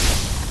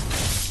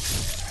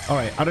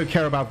 Alright, I don't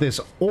care about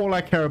this. All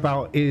I care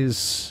about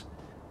is...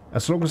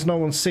 As long as no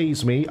one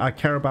sees me, I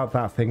care about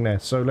that thing there.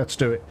 So let's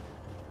do it.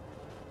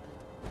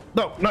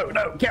 No, no,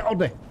 no, get on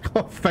there.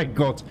 Oh, thank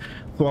God.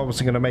 Thought I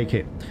wasn't going to make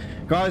it.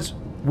 Guys,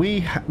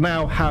 we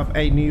now have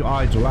a new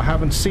idol. I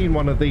haven't seen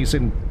one of these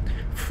in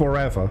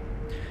forever.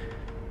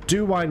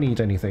 Do I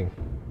need anything?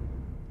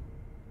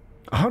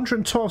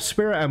 112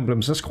 spirit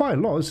emblems. That's quite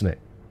a lot, isn't it?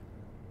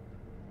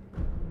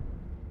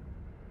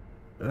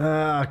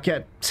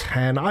 Get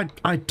 10.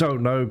 I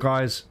don't know,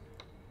 guys.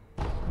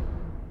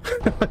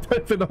 I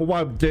don't even know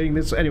why I'm doing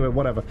this. Anyway,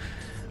 whatever.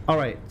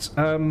 Alright,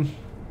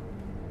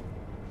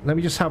 let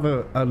me just have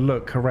a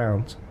look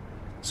around.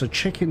 So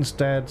chicken's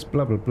dead,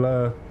 blah blah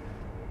blah.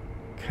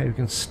 Okay, we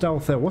can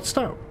stealth there. What's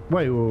that?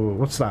 Wait,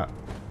 what's that?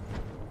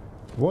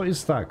 What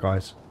is that,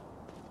 guys?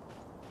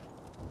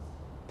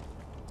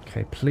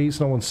 Okay, please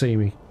no one see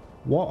me.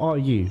 What are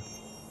you?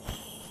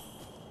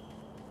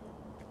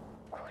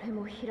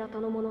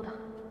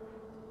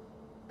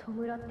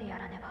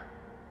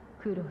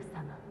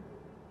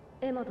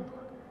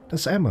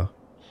 That's Emma.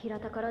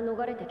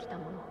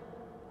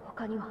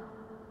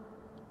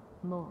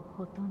 もう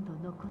ほとんど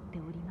残って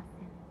おりま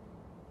せん。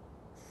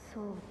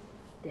そう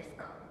です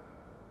か。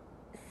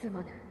すま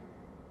ぬ。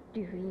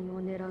流因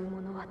を狙う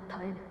者は絶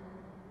えぬ。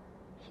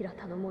平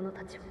田の者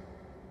たちを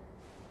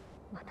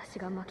私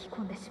が巻き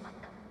込んでしまっ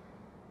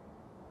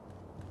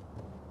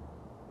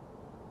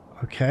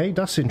た。 Okay,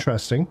 that's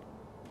interesting.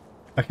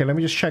 Okay, let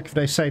me just check if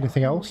they say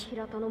anything else.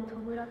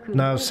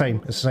 No, same.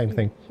 It's the same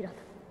thing.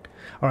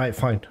 Alright,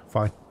 fine,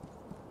 fine.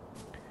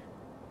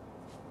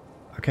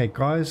 Okay,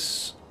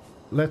 guys.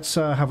 Let's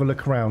have a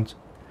look around.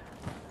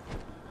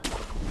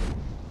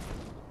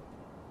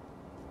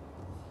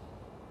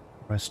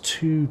 There's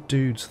two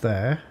dudes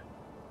there.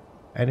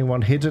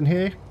 Anyone hidden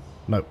here?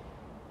 No.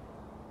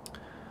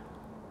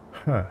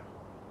 Huh.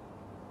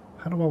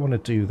 How do I want to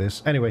do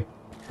this? Anyway.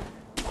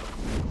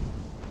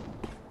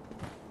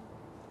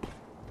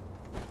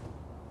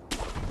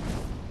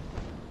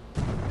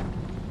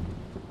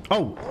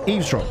 Oh,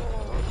 eavesdrop.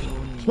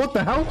 What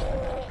the hell?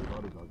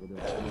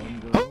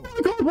 Oh my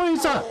God, what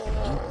is that?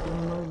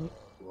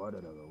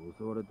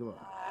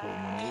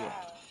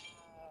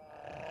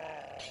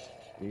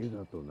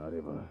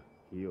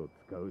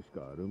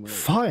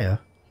 Fire?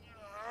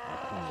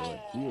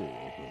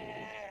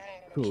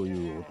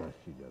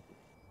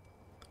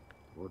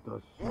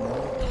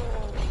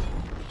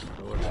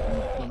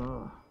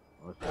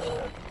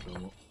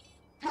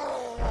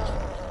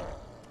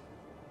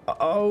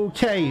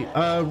 Okay,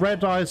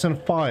 red eyes and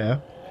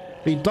fire.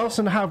 He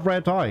doesn't have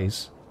red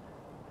eyes.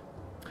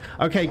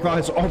 Okay,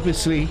 guys,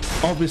 obviously,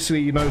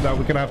 you know that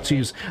we're gonna have to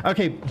use...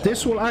 Okay,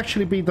 this will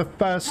actually be the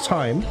first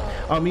time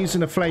I'm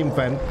using a flame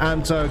vent.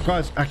 And,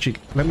 guys, actually,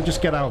 let me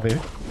just get out of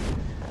here.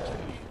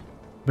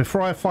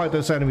 Before I fight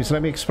those enemies,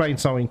 let me explain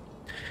something.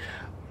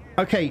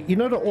 Okay, you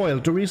know the oil?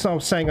 The reason I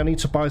was saying I need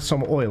to buy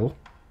some oil...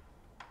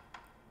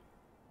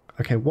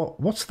 Okay,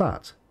 what's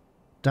that?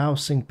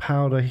 Dousing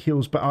powder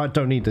heals, but I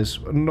don't need this.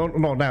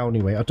 Not now,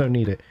 anyway. I don't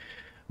need it.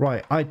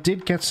 Right, I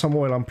did get some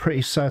oil. I'm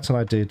pretty certain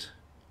I did.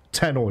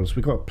 10 oils.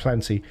 We got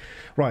plenty.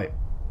 Right.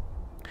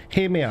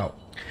 Hear me out.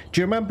 Do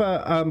you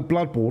remember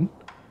Bloodborne?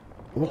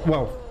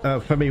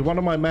 Well, for me, one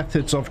of my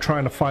methods of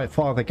trying to fight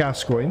Father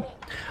Gascoigne,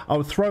 I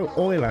would throw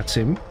oil at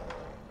him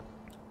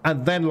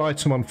and then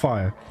light him on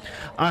fire.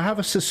 I have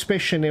a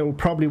suspicion it will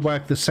probably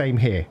work the same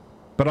here.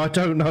 but I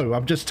don't know.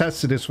 I'm just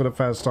testing this for the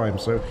first time,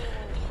 so...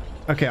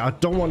 Okay, I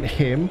don't want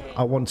him.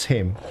 I want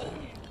him.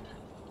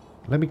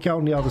 Let me get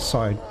on the other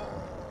side.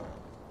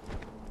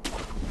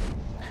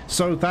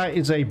 So that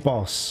is a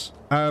boss.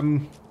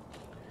 I'm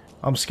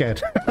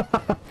scared.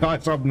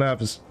 Guys, I'm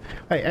nervous.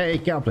 Hey,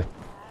 get up there.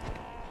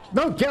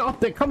 No, get up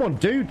there. Come on,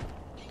 dude.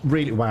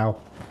 Really,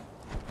 wow.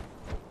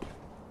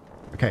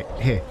 Okay,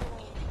 here.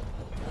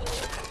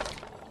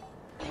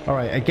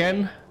 Alright,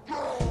 again.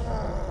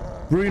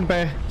 Rune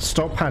Bear,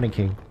 stop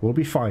panicking. We'll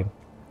be fine.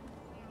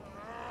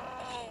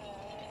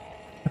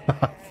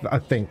 I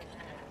think.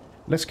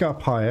 Let's go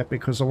up higher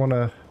because I want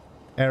to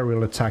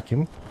aerial attack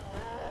him.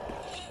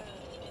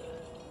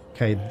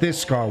 Okay,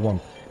 this guy I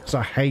want because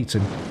I hate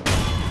him.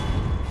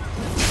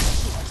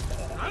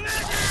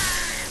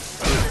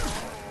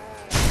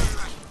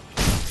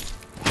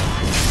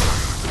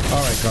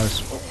 Alright,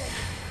 guys.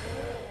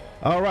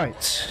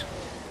 Alright.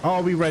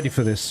 Are we ready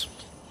for this?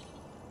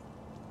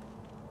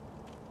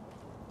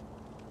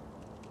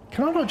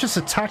 Can I not just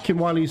attack him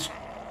while he's...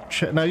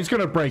 No, he's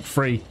going to break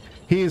free.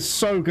 He is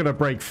so going to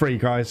break free,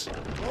 guys.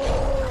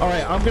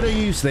 Alright, I'm going to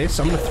use this.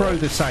 I'm going to throw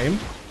this at him.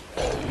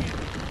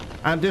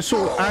 And this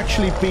will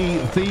actually be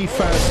the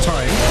first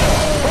time.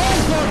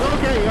 Oh, God!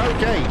 Okay,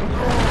 okay.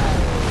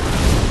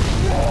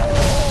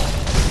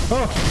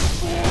 Oh.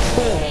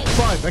 4,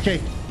 5.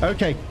 Okay,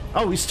 okay.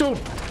 Oh, he's still...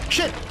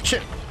 Shit,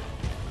 shit.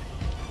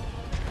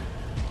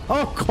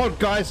 Oh, God,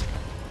 guys.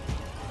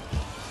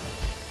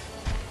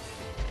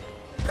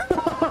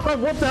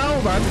 What the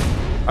hell, man?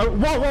 Oh,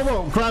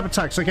 whoa. Grab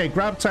attacks. Okay,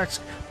 grab attacks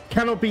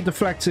cannot be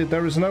deflected.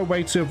 There is no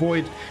way to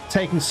avoid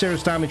taking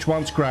serious damage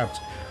once grabbed.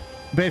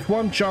 But if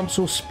one jumps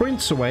or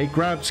sprints away,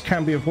 grabs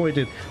can be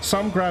avoided.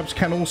 Some grabs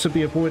can also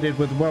be avoided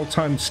with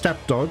well-timed step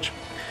dodge.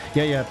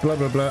 Yeah, blah,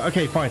 blah, blah.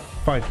 Okay, fine.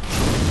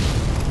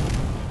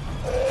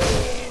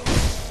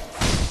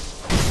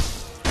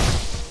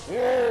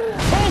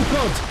 Oh,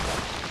 God!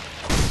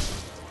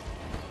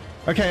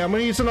 Okay, I'm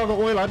going to use another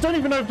oil. I don't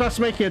even know if that's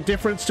making a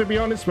difference, to be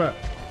honest, but...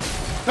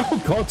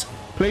 Oh, God,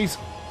 please.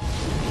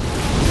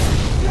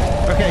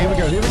 Okay, here we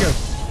go. 3,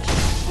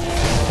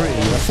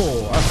 a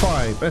 4, a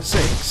 5, a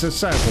 6, a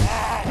 7.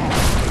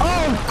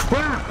 Oh,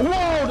 crap!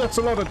 Whoa, that's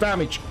a lot of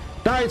damage.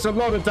 That is a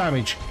lot of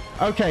damage.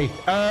 Okay,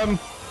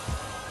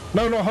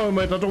 no, not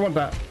homemade. I don't want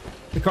that.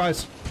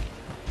 Guys,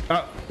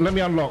 let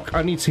me unlock.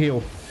 I need to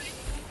heal.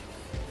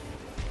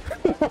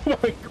 Oh,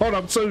 my God,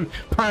 I'm so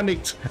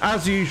panicked,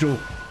 as usual.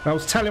 I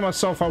was telling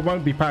myself I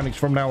won't be panicked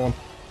from now on.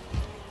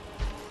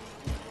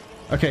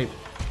 Okay.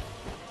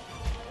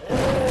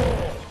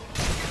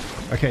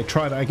 Okay,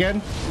 try that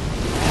again.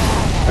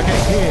 Okay,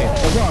 here.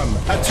 A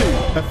 1, a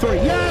 2, a 3.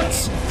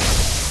 Yes!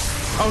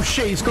 Oh,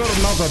 shit, he's got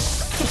another.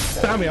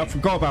 Damn it, I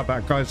forgot about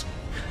that, guys.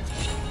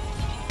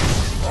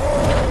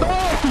 No!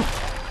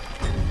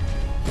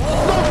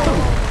 No!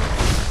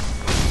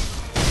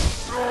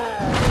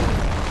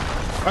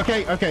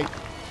 Okay.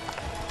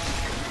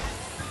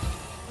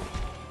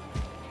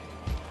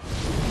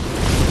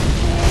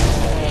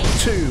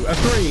 2, a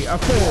 3, a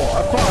 4,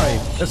 a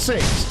 5, a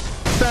 6,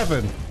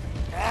 7.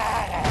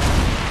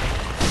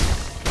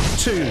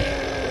 2.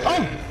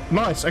 Oh,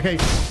 nice. Okay.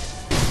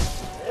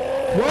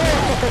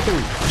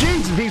 Whoa!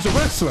 Jesus, he's a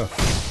wrestler.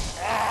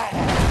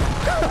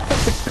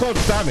 God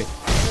damn it.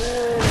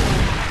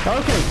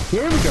 Okay,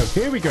 here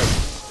we go.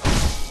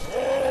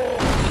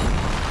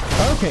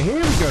 Okay, here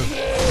we go.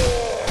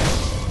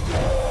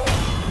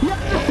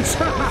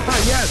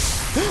 Yes!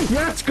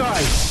 Yes,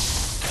 guys.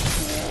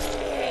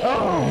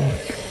 Oh,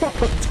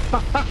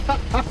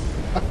 God.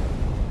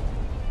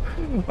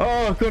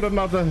 Oh, I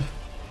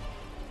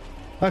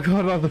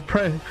got another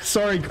prayer.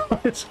 Sorry,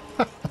 guys.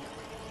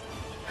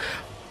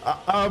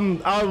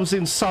 I was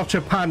in such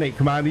a panic,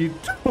 man. You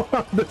don't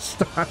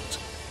understand.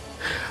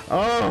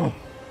 Oh,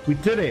 we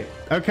did it.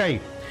 Okay.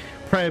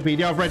 Prayer bead.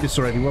 Yeah, I've read this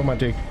already. What am I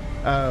doing?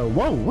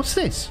 Whoa, what's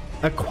this?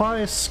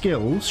 Acquire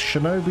skills.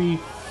 Shinobi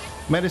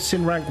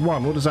medicine rank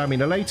 1. What does that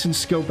mean? A latent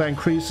skill that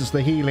increases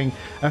the healing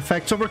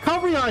effect of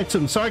recovery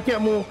items. So I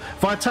get more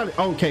vitality.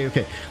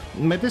 Okay.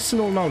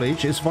 Medicinal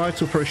knowledge is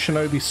vital for a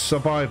shinobi's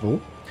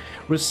survival.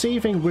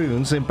 Receiving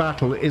wounds in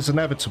battle is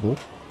inevitable.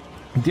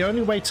 The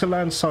only way to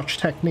learn such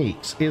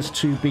techniques is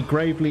to be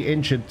gravely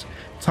injured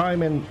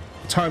time and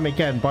time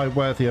again by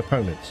worthy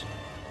opponents.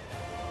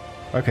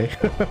 Okay,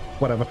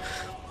 whatever.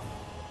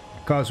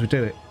 Guys, we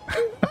did it.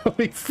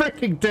 We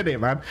freaking did it,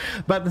 man.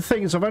 But the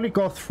thing is, I've only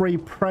got 3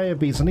 prayer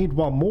beads. I need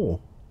 1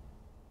 more.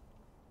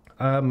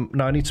 No,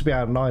 I need to be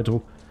out and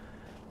idle.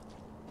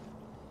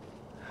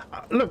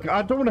 Look,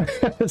 I don't want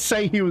to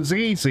say he was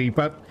easy,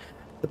 but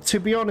to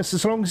be honest,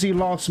 as long as he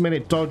last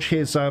minute dodged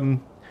his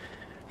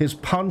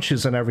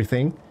punches and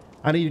everything,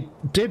 and he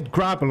did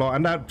grab a lot,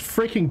 and that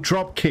freaking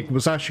drop kick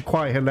was actually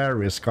quite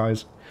hilarious,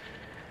 guys.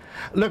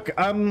 Look,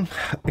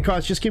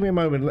 guys, just give me a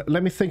moment.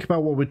 Let me think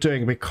about what we're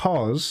doing,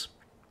 because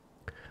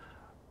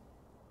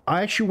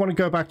I actually want to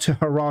go back to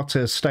Hirata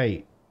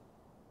Estate.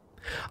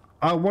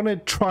 I want to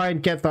try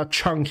and get that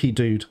chunky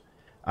dude.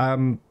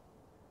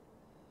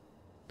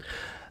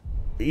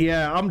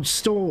 Yeah, I'm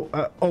still...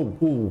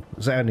 oh,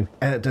 is that enemy?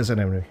 There's an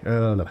enemy.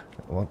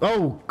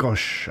 Oh,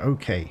 gosh.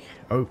 Okay.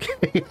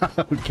 Okay.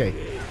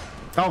 Okay.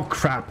 Oh,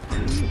 crap.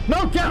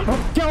 No, get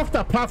off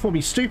that platform,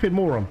 you stupid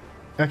moron.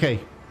 Okay.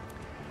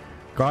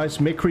 Guys,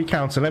 Mikri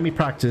counter. Let me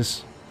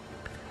practice.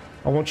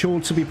 I want you all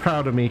to be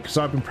proud of me, because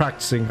I've been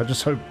practicing. I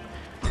just hope...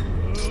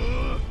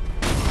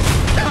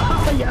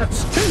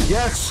 Yes!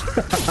 Yes!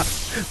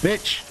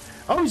 Bitch!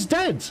 Oh, he's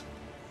dead!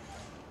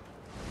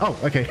 Oh,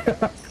 okay.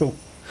 Cool.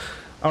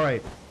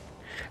 Alright.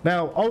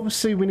 Now,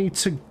 obviously, we need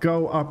to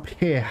go up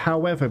here.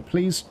 However,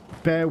 please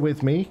bear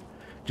with me.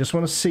 Just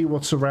want to see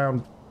what's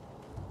around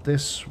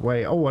this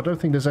way. Oh, I don't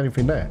think there's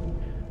anything there.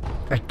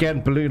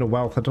 Again, balloon of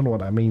wealth. I don't know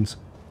what that means.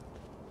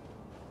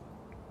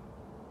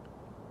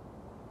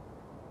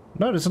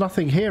 No, there's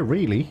nothing here,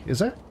 really. Is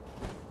there?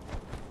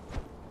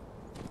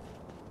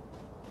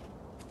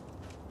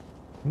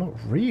 Not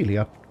really.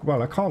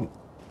 Well, I can't...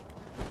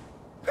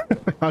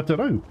 I don't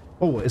know.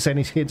 Oh, is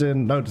any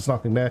hidden? No, there's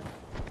nothing there.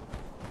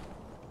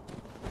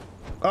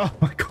 Oh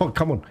my god,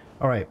 come on.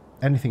 Alright,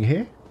 anything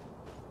here?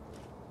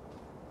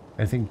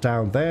 Anything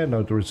down there?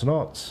 No, there is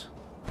not.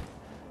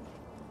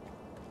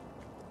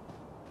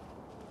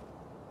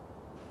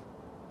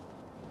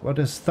 What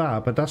is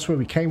that? But that's where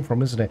we came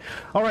from, isn't it?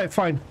 Alright,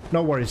 fine.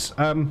 No worries.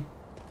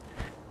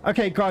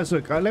 Okay, guys,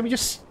 look. Let me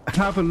just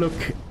have a look.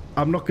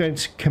 I'm not going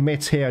to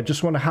commit here. I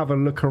just want to have a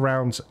look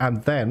around,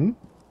 and then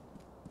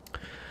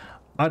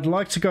I'd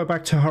like to go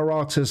back to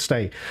Hirata's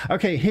stay.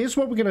 Okay, here's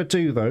what we're going to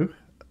do, though.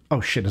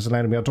 Oh, shit, there's an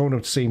enemy. I don't want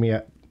him to see me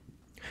yet.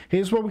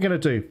 Here's what we're going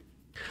to do.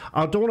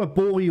 I don't want to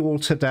bore you all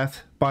to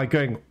death by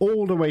going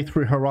all the way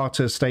through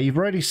Hirata's stay. You've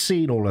already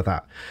seen all of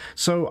that.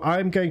 So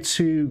I'm going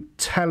to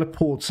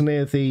teleport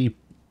near the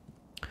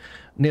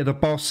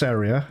boss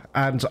area,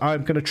 and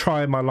I'm going to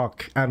try my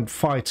luck and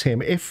fight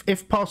him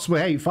if possible.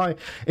 Hey,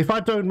 if I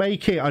don't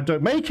make it, I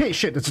don't make it.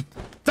 Shit,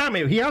 damn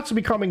it, he had to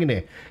be coming in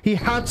here. He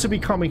had to be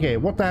coming here.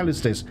 What the hell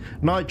is this?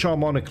 Nightjar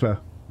monocular.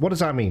 What does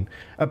that mean?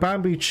 A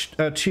bamboo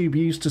tube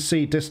used to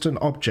see distant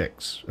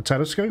objects. A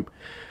telescope?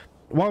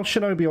 While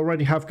Shinobi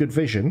already have good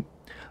vision,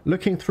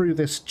 looking through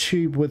this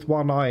tube with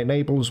one eye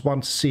enables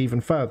one to see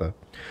even further.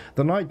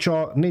 The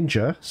Nightjar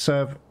ninja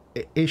serve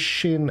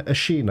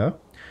Ashina,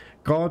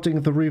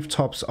 guarding the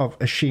rooftops of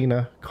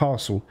Ashina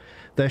Castle.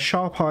 Their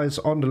sharp eyes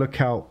on the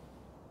lookout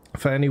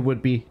for any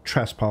would-be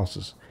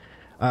trespassers.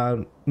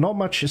 Not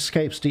much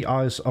escapes the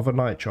eyes of a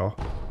Nightjar.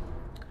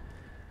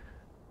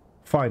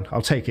 Fine,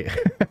 I'll take it.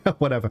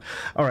 Whatever.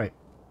 Alright.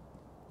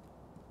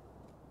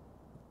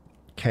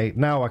 Okay,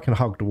 now I can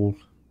hug the wall.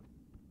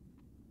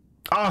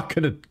 I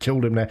could have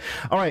killed him there.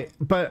 Alright,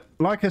 but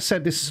like I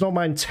said, this is not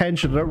my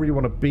intention. I don't really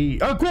want to be...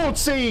 Oh, Gourd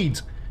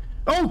Seed!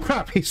 Oh,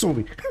 crap, he saw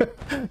me.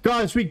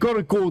 Guys, we got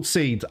a Gourd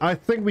Seed. I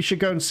think we should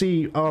go and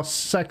see our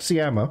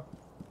sexy Emma.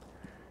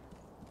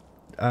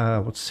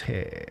 What's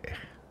here?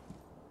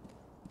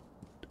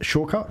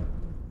 Shortcut?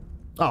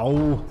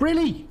 Oh,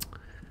 really?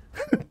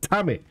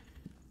 Damn it.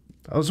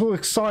 I was all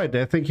excited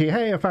there thinking,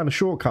 hey, I found a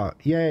shortcut.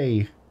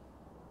 Yay.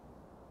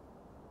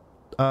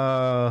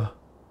 Guys?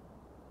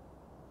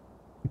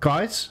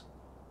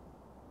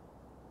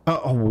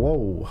 Oh,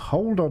 whoa.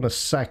 Hold on a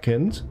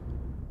second.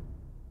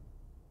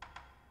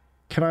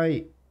 Can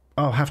I...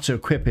 Oh, I have to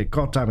equip it.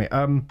 God damn it.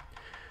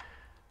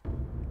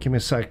 Give me a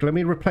sec. Let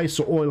me replace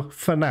the oil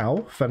for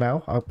now. For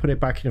now. I'll put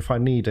it back in if I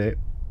need it.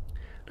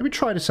 Let me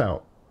try this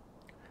out.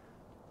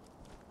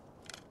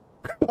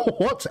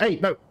 What? Hey,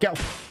 no. Get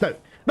off. No.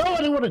 No,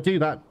 I don't want to do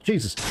that.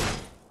 Jesus.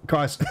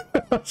 Guys.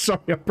 Sorry,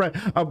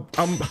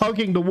 I'm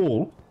hugging the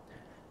wall.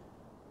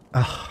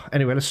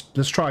 Anyway,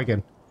 let's try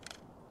again.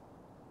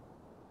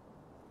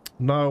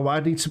 No, I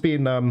need to be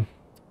in...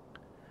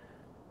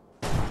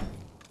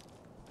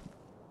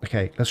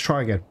 Okay, let's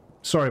try again.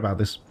 Sorry about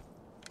this.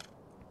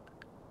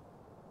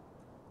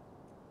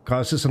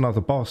 Guys, there's another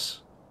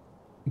boss.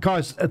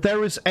 Guys,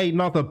 there is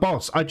another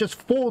boss. I just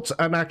fought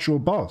an actual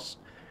boss.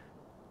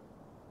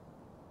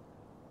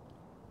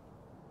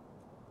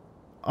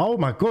 Oh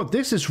my god,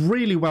 this is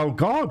really well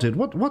guarded.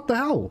 What the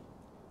hell?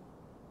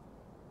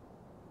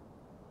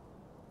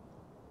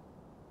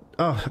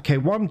 Oh, okay,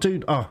 one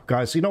dude... Oh,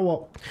 guys, you know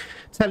what?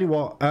 Tell you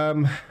what,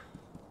 I'm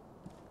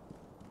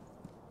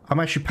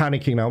actually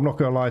panicking now. I'm not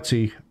going to lie to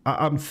you.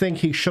 I'm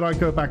thinking, should I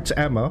go back to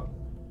Emma?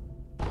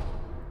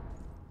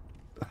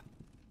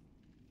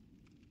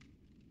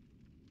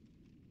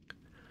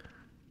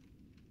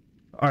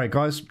 Alright,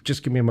 guys,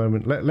 just give me a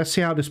moment. Let's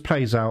see how this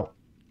plays out.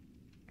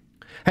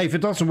 Hey, if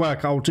it doesn't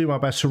work, I'll do my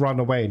best to run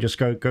away and just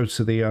go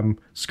to the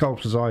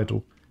Sculptor's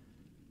Idol.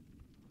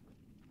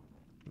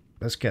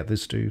 Let's get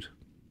this dude.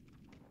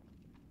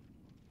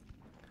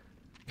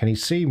 Can he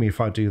see me if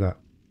I do that?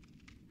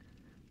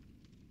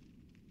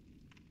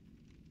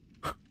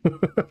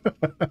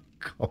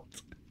 God,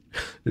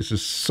 this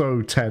is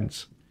so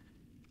tense.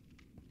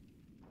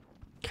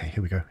 Okay,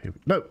 here we go.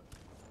 No.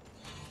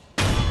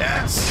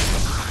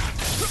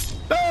 Yes.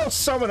 Oh,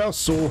 someone else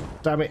saw.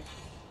 Damn it.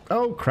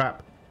 Oh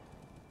crap.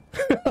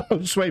 I'll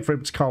just wait for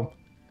him to come.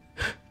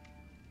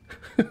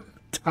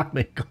 Damn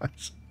it,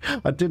 guys.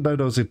 I didn't know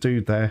there was a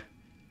dude there.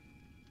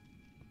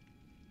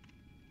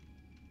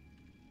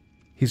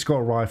 He's got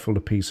a rifle,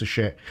 a piece of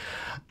shit.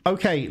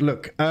 Okay,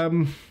 look,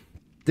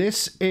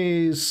 this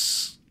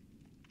is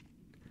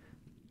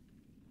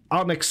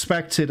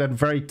unexpected and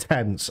very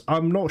tense.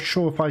 I'm not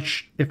sure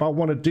if I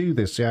want to do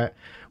this yet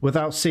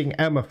without seeing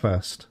Emma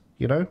first,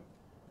 you know?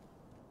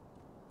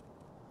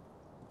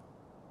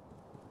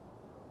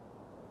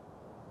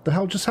 The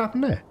hell just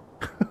happened there?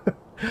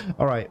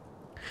 All right.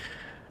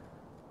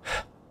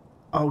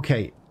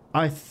 Okay,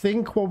 I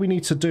think what we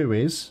need to do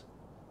is...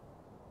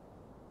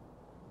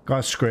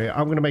 Guys, screw it.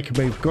 I'm going to make a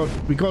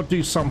move. We got to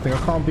do something. I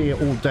can't be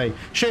here all day.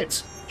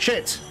 Shit!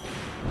 Shit!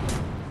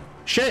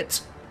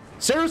 Shit!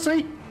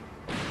 Seriously?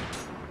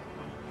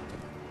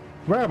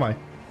 Where am I?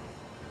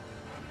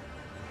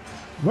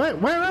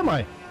 Where am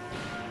I?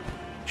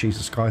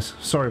 Jesus, guys.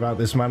 Sorry about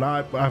this, man.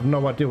 I have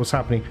no idea what's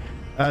happening.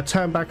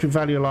 Turn back to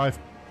value life.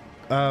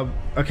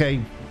 Okay.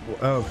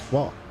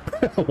 What?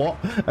 What?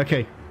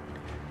 Okay.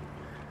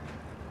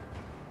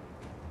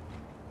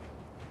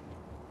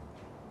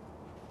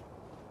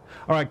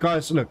 Alright,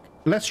 guys, look.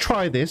 Let's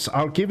try this.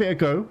 I'll give it a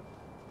go.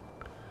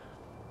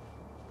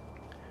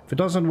 If it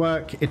doesn't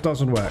work, it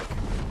doesn't work.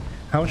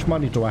 How much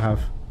money do I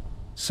have?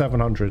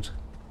 700.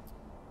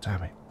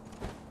 Damn it.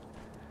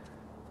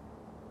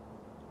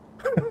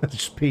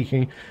 Just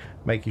peeking,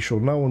 making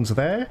sure no one's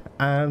there,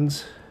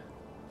 and...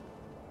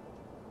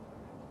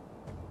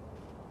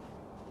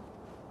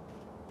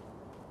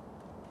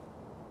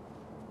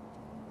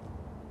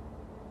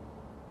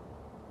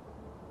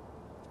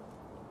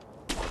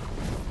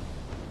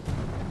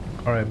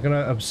 Alright, I'm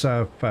gonna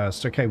observe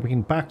first. Okay, we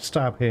can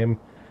backstab him.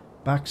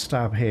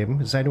 Backstab him.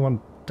 Is anyone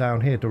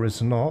down here? There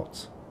is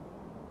not.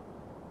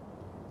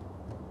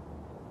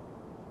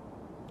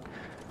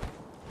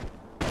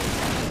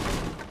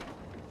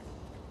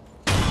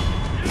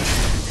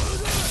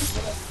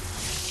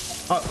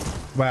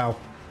 Oh, wow.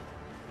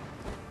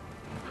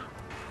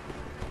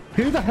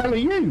 Who the hell are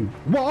you?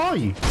 What are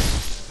you?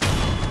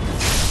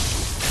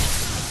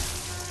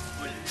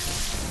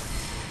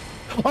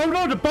 Oh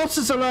no, the boss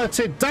is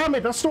alerted! Damn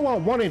it, that's not what I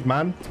wanted,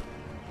 man.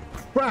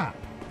 Crap.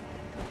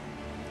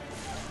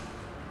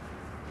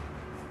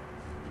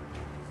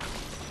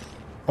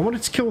 I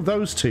wanted to kill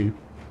those two.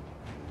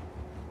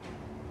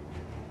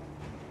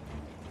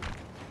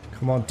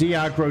 Come on,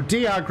 de-aggro,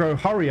 de-aggro,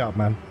 hurry up,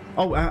 man.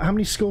 Oh, how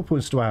many skill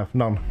points do I have?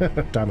 None.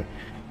 Damn it.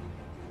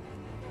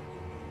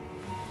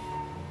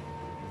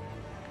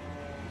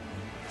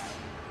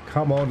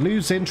 Come on,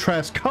 lose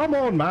interest. Come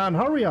on, man,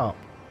 hurry up.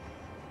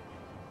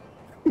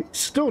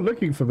 Still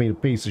looking for me, the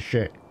piece of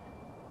shit.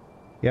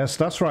 Yes,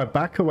 that's right.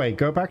 Back away.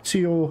 Go back to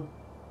your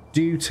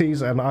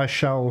duties and I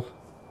shall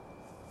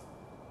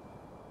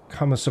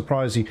come and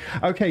surprise you.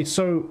 Okay,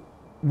 so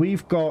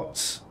we've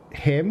got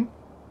him.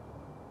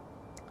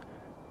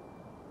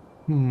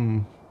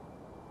 And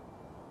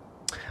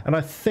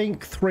I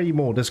think 3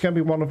 more. There's going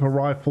to be one with a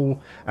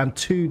rifle and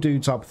 2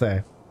 dudes up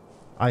there.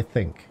 I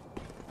think.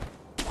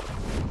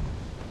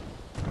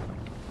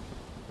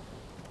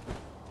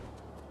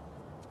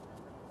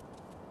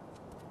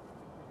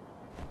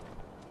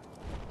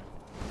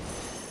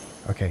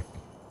 Okay.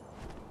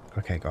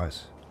 Okay,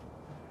 guys.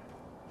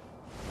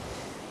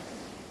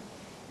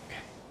 Okay.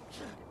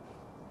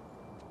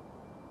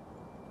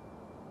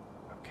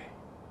 Okay.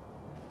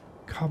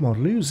 Come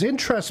on, lose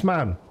interest,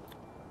 man.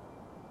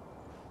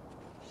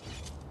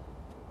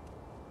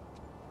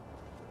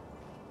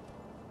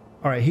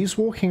 Alright, he's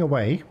walking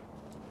away.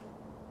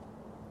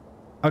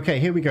 Okay,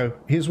 here we go.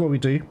 Here's what we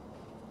do.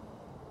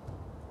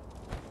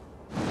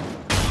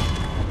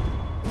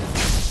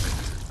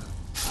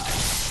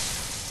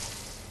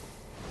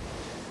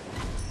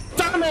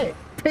 Damn it!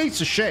 Piece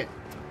of shit!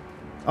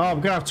 Oh,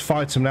 I'm gonna have to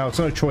fight him now. It's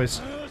no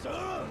choice.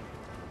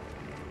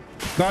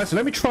 Guys,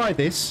 let me try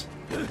this.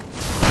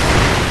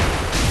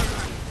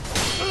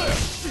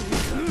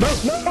 No,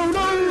 no,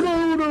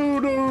 no, no, no,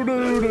 no,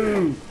 no,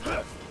 no.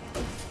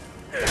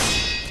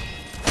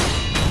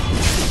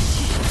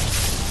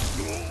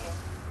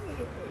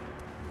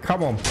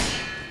 Come on.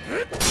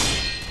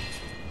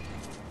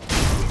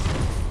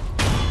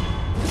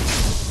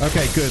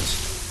 Okay, good.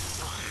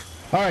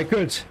 Alright,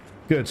 good.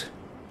 Good.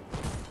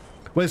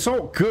 Well, it's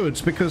not good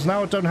because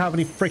now I don't have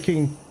any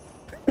freaking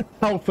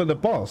help for the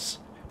boss.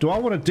 Do I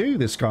want to do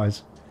this,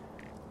 guys?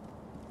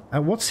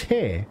 And what's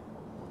here?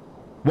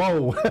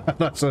 Whoa,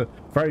 that's a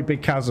very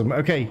big chasm.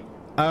 Okay,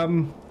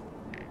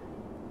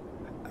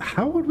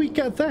 how would we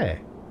get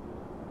there?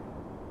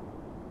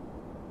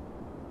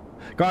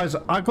 Guys,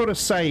 I gotta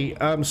say,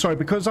 sorry,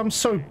 because I'm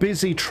so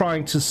busy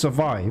trying to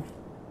survive,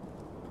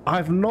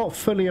 I've not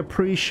fully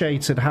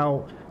appreciated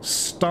how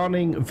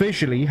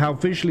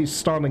visually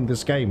stunning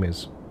this game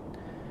is.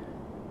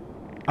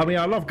 I mean,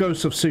 I love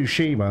Ghost of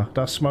Tsushima,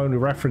 that's my only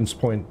reference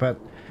point, but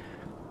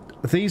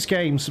these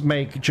games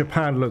make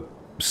Japan look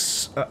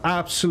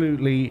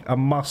absolutely a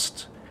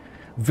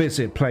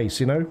must-visit place,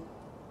 you know?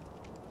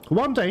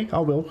 One day, I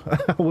will.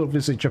 I will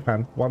visit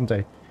Japan, one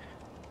day.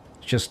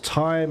 Just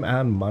time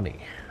and money.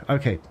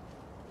 Okay.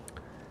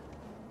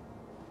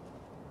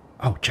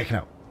 Oh, check it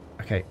out.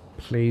 Okay,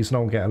 please,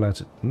 no one get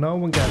alerted. No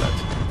one get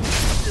alerted.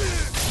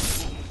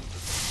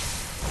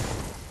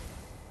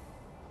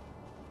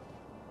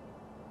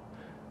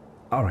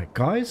 Alright,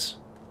 guys.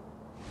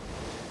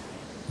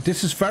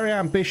 This is very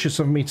ambitious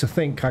of me to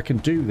think I can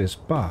do this,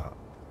 but...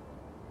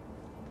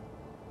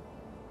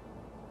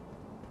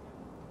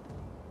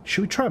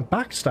 should we try and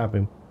backstab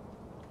him?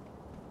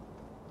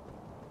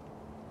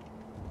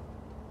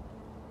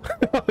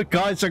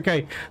 Guys,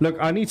 okay. Look,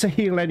 I need to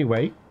heal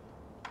anyway.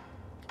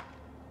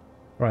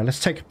 Alright, let's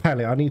take a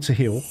pellet. I need to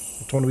heal.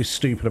 I don't want to be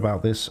stupid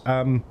about this.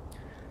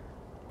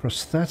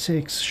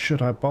 Prosthetics,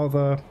 should I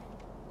bother?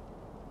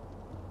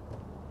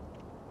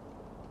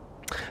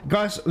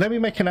 Guys, let me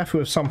make an effort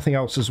with something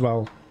else as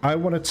well. I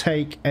want to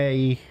take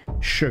a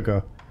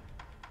sugar.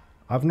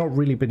 I've not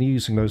really been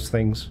using those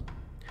things.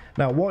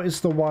 Now, what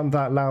is the one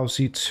that allows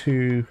you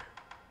to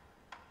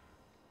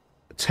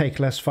take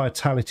less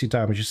vitality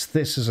damage? It's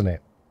this, isn't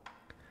it?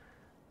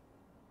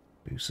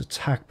 Boost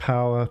attack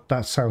power.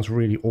 That sounds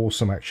really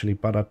awesome, actually,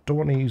 but I don't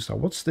want to use that.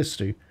 What's this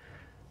do?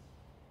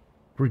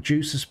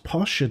 Reduces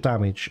posture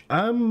damage.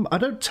 I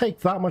don't take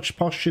that much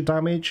posture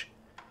damage.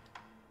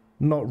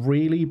 Not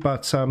really,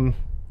 but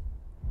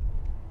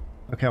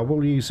okay, I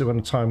will use it when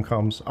the time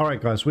comes. All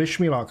right, guys, wish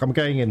me luck. I'm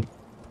going in.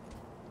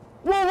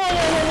 Whoa, whoa, whoa,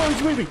 whoa, whoa,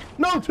 it's moving.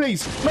 No,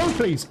 please. No,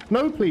 please.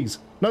 No, please.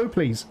 No,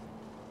 please.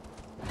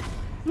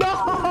 No!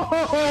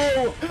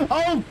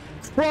 Oh,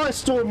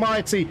 Christ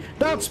almighty.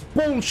 That's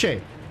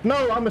bullshit.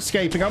 No, I'm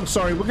escaping. I'm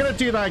sorry. We're going to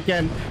do that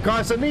again.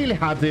 Guys, I nearly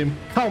had him.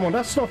 Come on,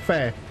 that's not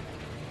fair.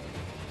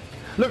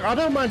 Look, I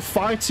don't mind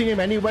fighting him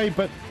anyway,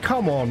 but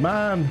come on,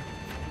 man.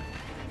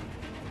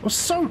 We're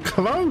so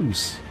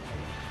close.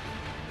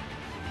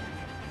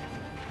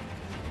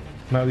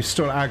 No, he's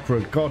still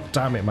aggro. God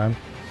damn it, man.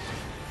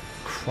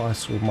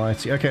 Christ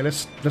almighty. Okay,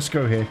 let's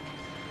go here.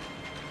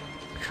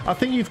 I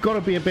think you've got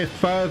to be a bit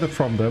further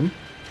from them.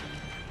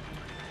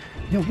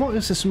 Yeah, what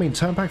does this mean?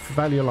 Turn back for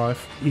value of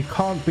life. You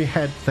can't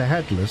behead the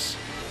headless.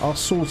 Our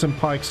swords and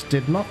pikes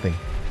did nothing.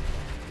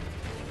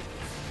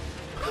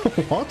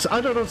 What? I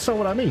don't understand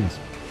what that means.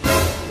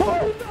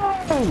 Oh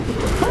no!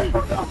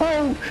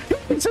 Oh no!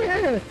 He's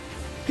here!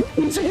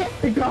 He's here,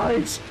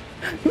 guys!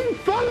 He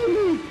followed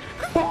me!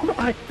 Oh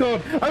my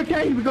god!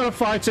 Okay, we gotta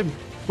fight him.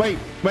 Wait.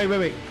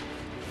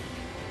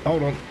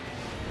 Hold on.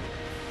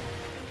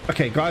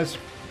 Okay, guys.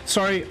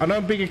 Sorry, I know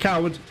I'm being a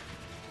coward.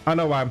 I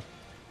know I am.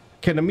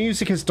 Okay, the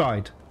music has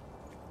died.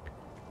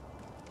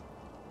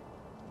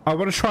 I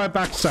want to try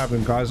backstab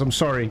him, guys. I'm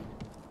sorry.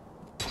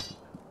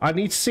 I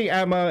need to see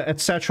Emma,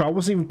 etc. I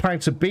wasn't even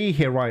planning to be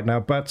here right now,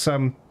 but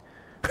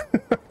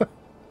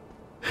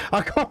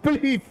I can't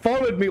believe he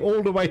followed me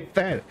all the way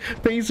there.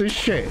 Piece of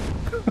shit.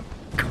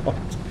 God,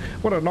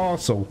 what an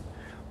arsehole.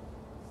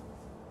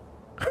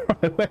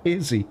 Where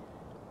is he?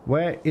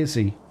 Where is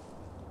he?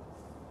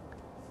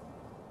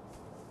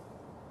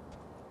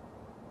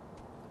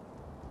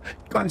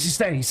 Guys, he's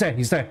there, he's there,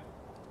 he's there.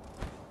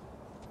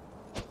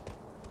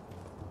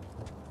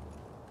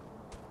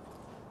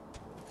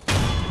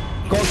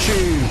 Got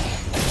you!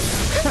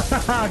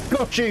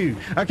 Got you!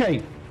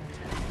 Okay.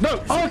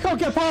 No! Oh, I can't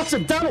get past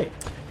him! Damn it!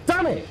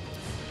 Damn it!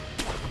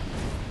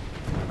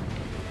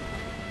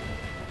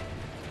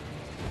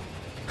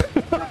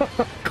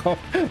 God,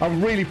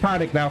 I'm really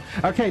panicked now.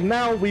 Okay,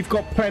 now we've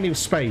got plenty of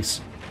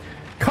space.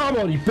 Come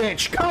on, you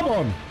bitch! Come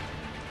on!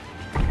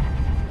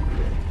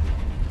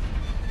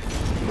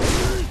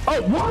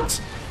 Oh,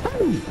 what?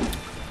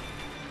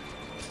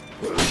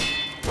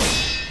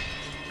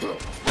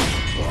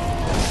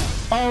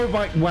 Oh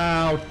my,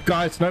 wow,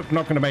 guys, nope,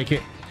 not gonna make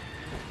it.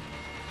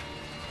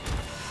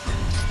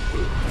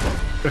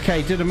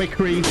 Okay, did a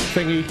mickery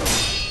thingy.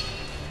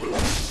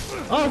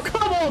 Oh,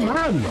 come on,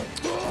 man!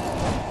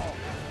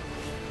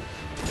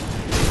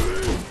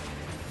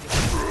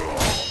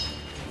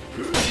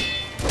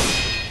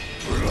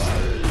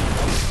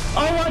 Oh,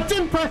 I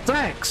didn't press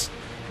X!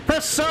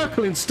 Press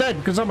circle instead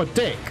because I'm a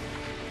dick.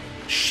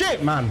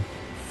 Shit, man.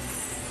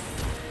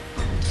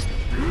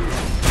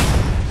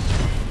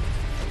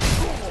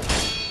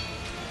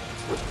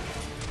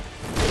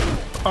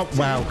 Oh,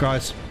 wow,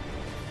 guys.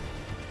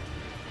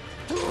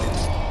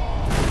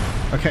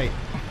 Okay.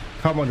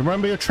 Come on,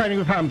 remember your training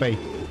with Hanbei.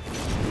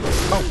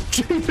 Oh,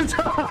 Jesus.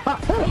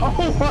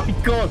 Oh, my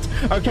God.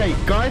 Okay,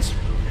 guys.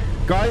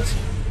 Guys.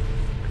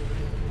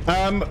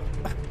 Damn,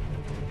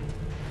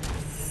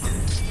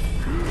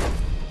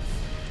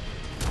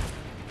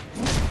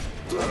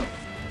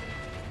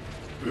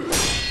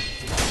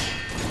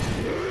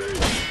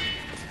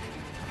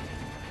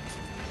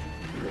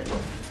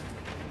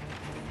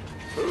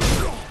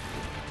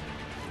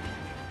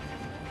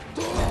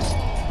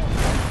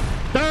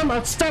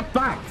 I'd step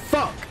back.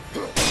 Fuck.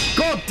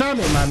 God damn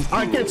it, man.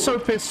 I get so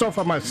pissed off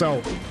at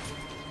myself.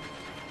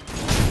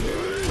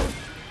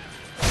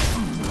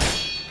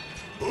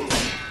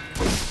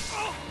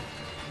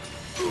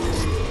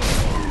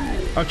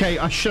 Okay,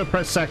 I should have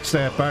pressed X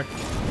there, but...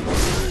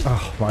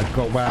 oh my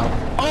god, wow.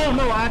 Oh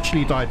no, I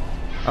actually died.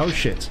 Oh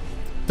shit.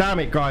 Damn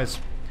it, guys.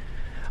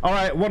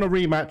 Alright, I want a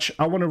rematch.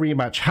 I want a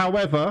rematch.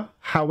 However,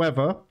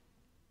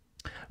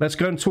 let's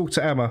go and talk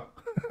to Emma.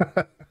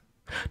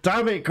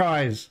 Damn it,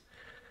 guys.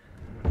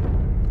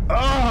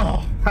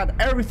 Oh! had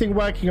everything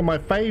working in my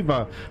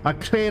favor. I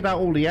cleared out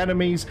all the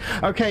enemies.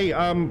 Okay,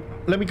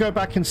 let me go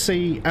back and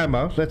see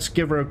Emma. Let's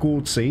give her a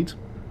gourd seed.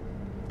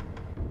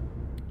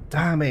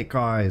 Damn it,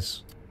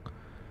 guys.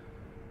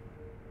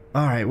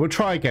 All right, we'll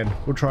try again.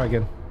 We'll try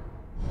again.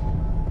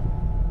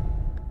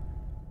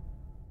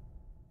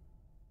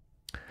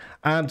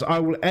 And I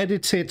will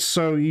edit it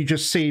so you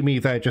just see me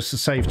there just to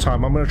save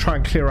time. I'm going to try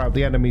and clear out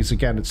the enemies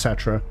again,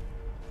 etc.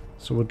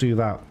 So we'll do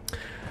that.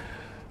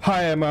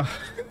 Hi, Emma.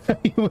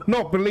 You will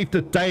not believe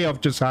the day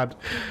I've just had.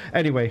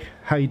 Anyway,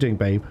 how you doing,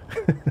 babe?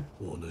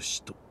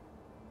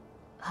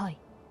 Hi.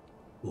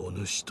 お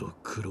主と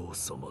苦労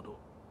様の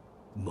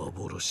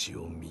幻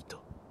を見た。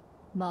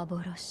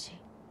幻。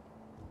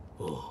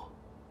ああ、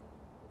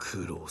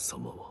苦労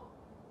様は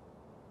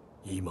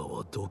今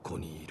はどこ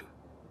にいる？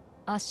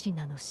アシ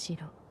ナの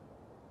城。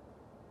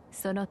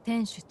その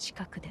天守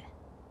近くで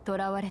囚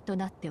われと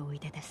なっておい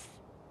でです。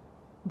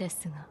で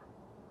すが、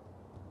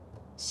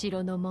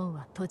城の門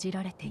は閉じ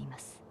られていま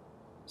す。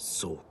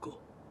そうか。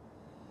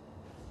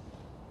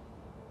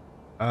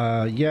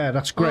Yeah,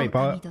 that's great,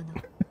 but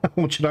I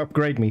want you to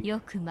upgrade me.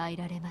 よく参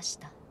られまし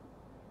た。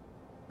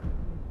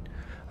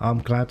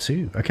I'm glad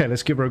too. Okay,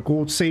 let's give her a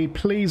gourd seed.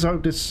 Please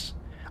hope this...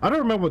 I don't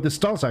remember what this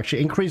does,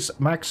 actually. Increase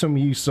maximum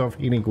use of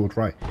healing gourd.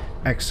 Right.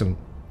 Excellent.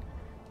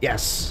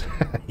 Yes.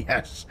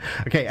 Yes.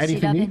 Okay,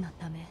 anything new?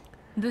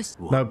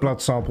 No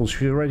blood samples.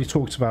 We already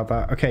talked about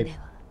that. Okay.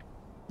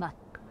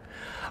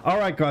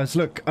 Alright, guys.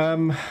 Look,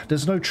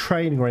 there's no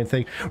training or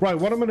anything. Right,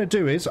 what I'm going to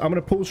do is I'm going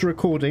to pause the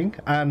recording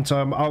and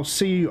I'll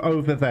see you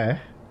over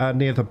there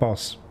near the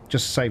boss.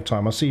 Just to save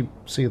time. I'll see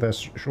you there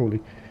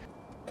shortly.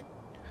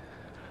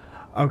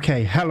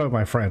 Okay, hello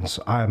my friends,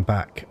 I am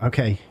back.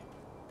 Okay,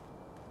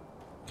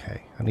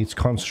 I need to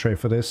concentrate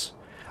for this.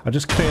 I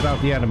just cleared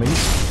out the enemies.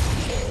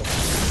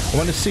 I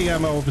want to see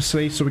Emma,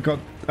 obviously, so we got...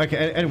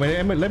 Okay, anyway,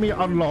 Emma, let me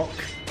unlock,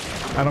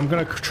 and I'm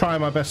going to try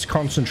my best to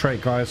concentrate,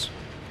 guys.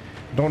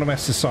 Don't want to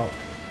mess this up.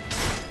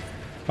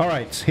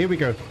 Alright, here we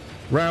go.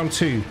 Round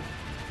 2.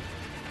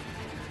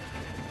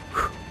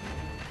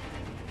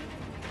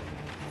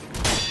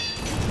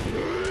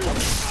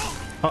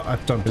 Oh, I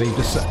don't believe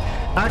this.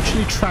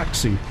 Actually,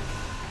 tracksuit.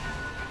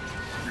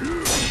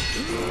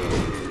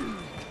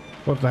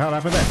 What the hell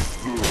happened there?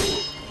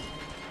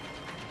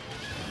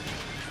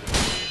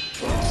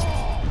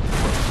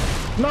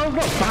 No,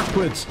 not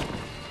backwards.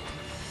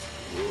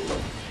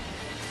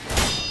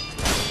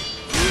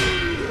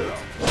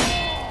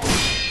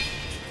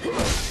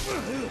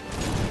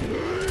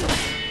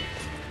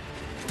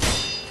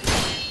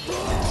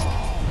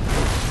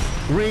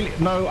 Really?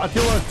 No, I do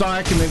want to die.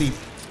 I can really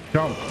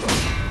jump.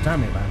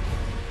 Damn it, man.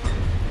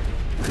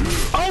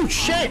 Oh,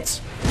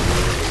 shit!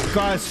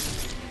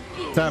 Guys,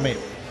 damn it.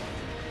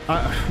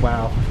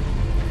 Wow.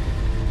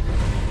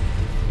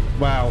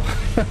 Wow.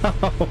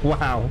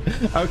 Wow.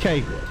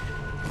 Okay.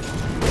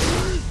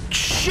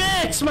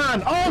 Shit,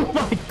 man! Oh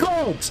my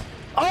god!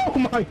 Oh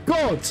my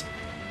god!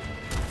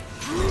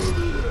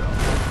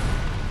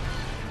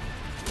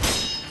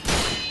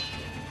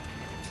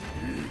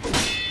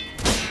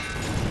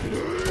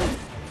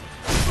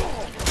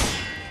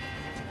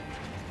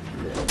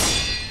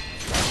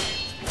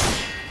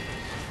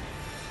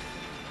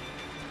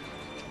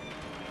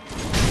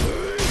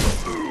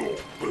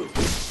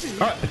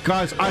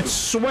 Guys, I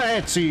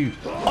swear to you,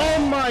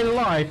 on my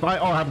life, I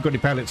haven't got any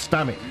pellets,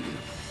 damn it.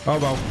 Oh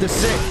well,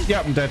 this is it.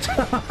 Yep, I'm dead.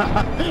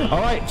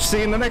 Alright, see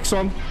you in the next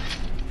one.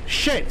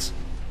 Shit!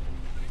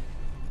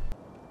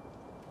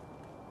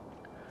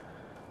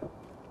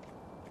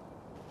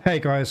 Hey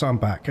guys, I'm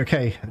back.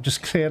 Okay, I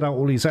just cleared out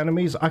all these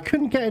enemies. I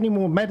couldn't get any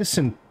more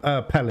medicine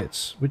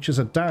pellets, which is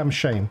a damn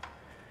shame.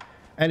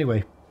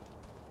 Anyway.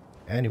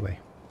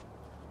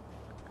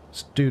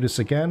 Let's do this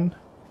again.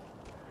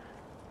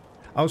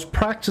 I was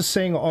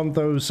practicing on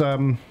those,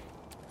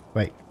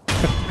 wait.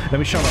 Let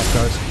me shut up,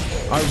 guys.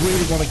 I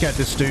really want to get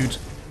this dude.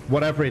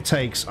 Whatever it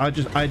takes.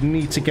 I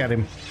need to get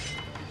him.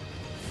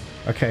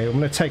 Okay, I'm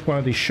going to take one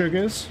of these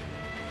sugars.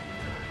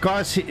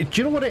 Guys, do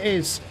you know what it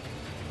is?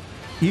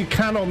 You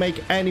cannot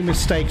make any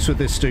mistakes with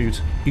this dude.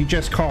 You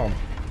just can't.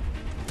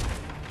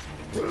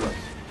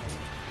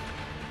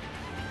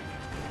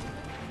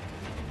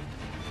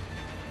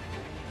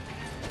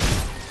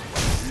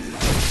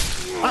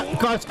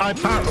 Guys, I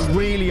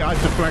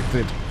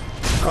deflected.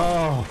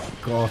 Oh,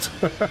 God.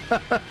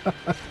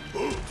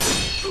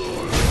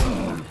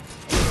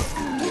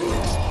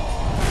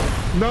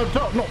 No,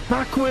 not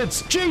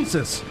backwards.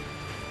 Jesus.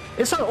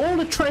 It's like all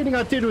the training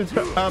I did with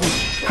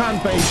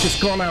hand base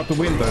just gone out the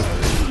window.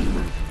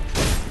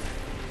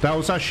 That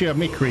was actually a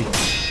mickery.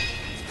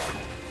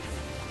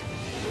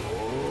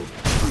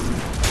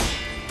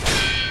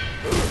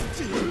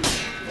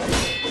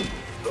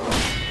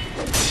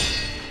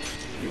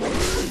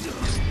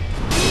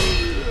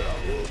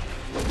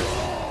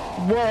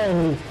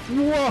 Whoa!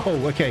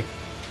 Whoa! Okay.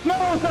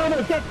 No!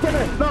 Get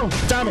it! No!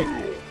 Damn it!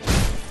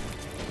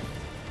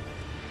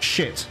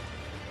 Shit.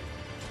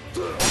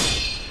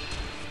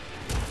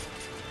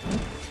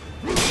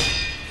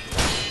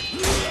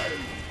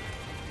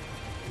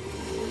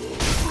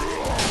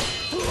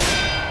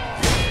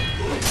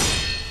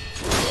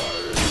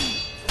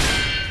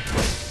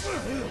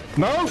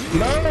 No,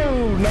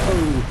 no,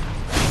 no.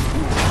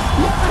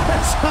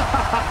 Yes!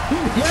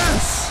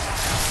 Yes!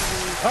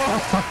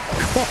 Oh my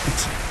god.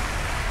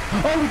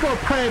 Oh, we got a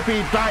prayer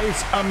bead. That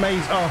is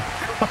amazing. Oh,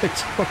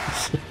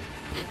 god.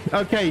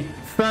 Okay,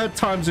 third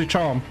time's a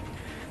charm.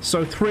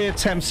 So 3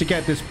 attempts to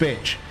get this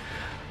bitch.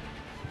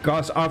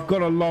 Guys, I've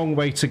got a long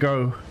way to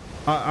go.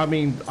 I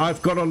mean,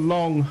 I've got a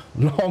long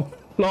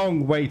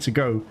way to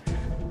go.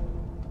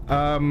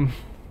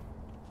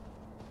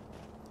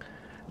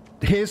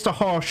 Here's the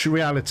harsh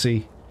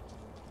reality.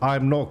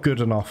 I'm not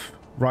good enough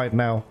right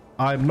now.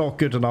 I'm not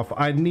good enough.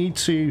 I need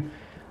to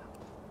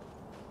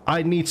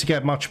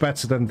get much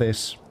better than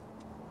this.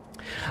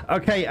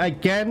 Okay,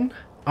 again,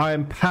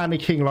 I'm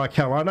panicking like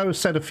hell. I know I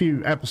said a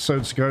few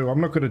episodes ago, I'm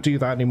not going to do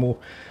that anymore.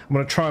 I'm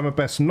going to try my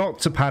best not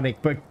to panic.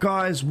 But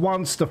guys,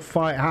 once the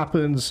fight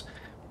happens...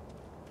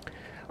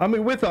 I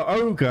mean, with the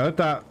ogre,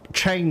 that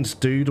chains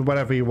dude, or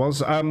whatever he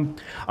was,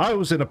 I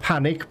was in a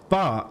panic,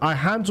 but I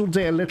handled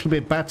it a little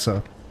bit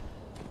better.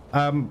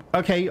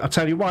 Okay, I'll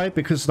tell you why,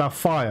 because of that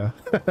fire.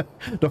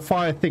 The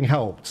fire thing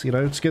helped, you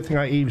know. It's a good thing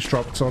I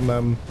eavesdropped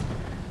on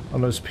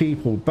those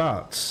people,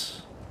 but...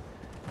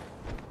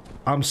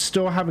 I'm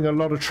still having a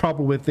lot of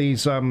trouble with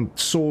these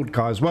sword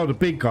guys. Well, the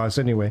big guys,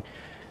 anyway.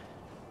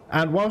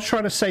 And what I was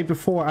trying to say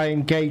before I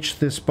engaged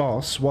this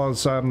boss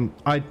was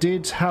I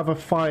did have a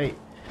fight...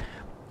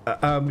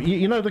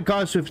 you know the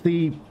guys with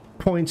the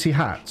pointy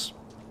hats?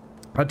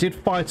 I did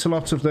fight a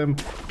lot of them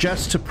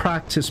just to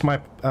practice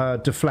my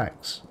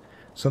deflects.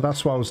 So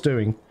that's what I was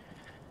doing.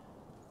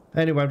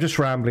 Anyway, I'm just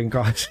rambling,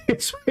 guys.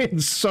 It's been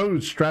so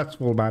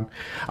stressful, man.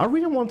 I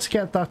really want to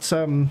get that...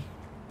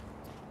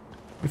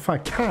 if I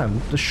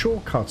can, the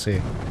shortcut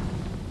here.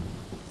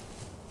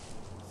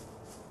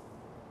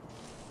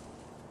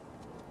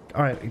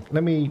 Alright,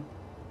 let me...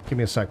 Give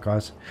me a sec,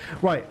 guys.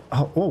 Right.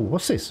 Oh,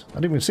 what's this? I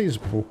didn't even see this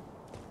before.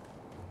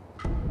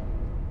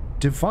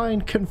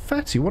 Divine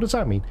confetti. What does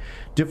that mean?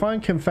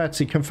 Divine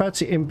confetti.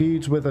 Confetti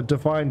imbued with a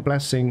divine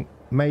blessing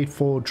made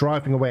for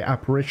driving away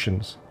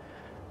apparitions.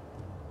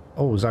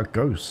 Oh, is that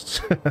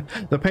ghosts?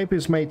 The paper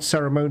is made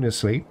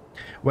ceremoniously,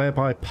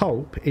 whereby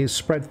pulp is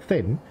spread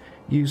thin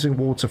using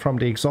water from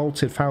the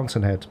exalted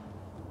fountainhead.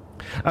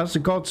 As the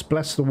gods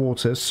bless the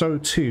water, so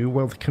too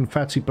will the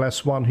confetti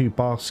bless one who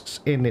basks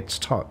in its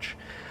touch,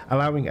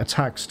 allowing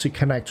attacks to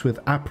connect with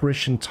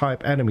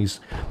apparition-type enemies.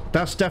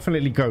 That's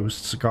definitely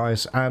ghosts,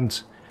 guys,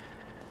 and...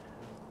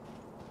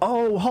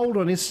 Oh, hold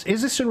on, is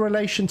this in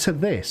relation to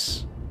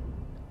this?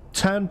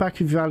 Turn back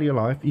if you value your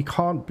life, you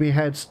can't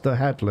behead the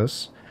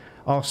headless.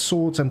 Our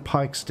swords and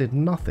pikes did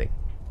nothing.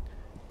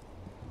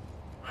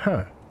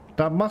 Huh,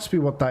 that must be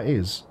what that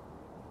is.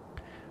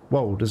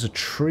 Whoa, there's a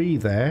tree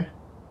there.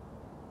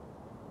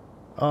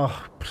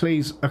 Oh,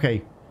 please.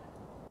 Okay.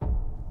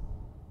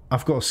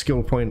 I've got a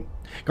skill point.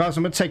 Guys,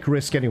 I'm going to take a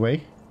risk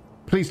anyway.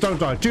 Please don't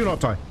die. Do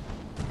not die.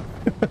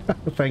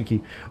 Thank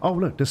you. Oh,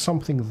 look, there's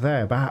something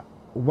there. But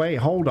wait,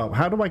 hold up.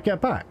 How do I get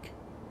back?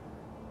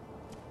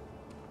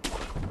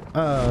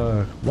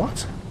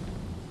 What?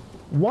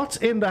 What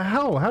in the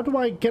hell? How do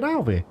I get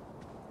out of here?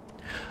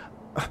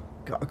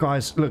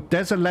 Guys, look,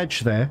 there's a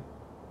ledge there.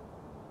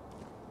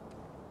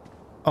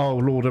 Oh,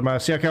 Lord of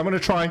mercy. Okay, I'm going to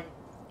try.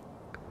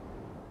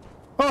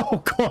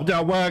 Oh, God,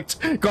 that worked.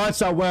 Guys,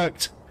 that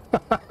worked. Oh,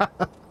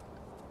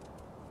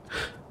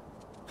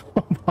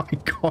 my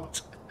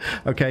God.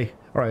 Okay,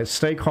 all right,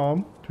 stay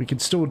calm. We can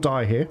still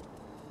die here.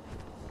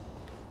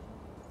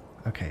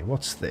 Okay,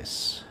 what's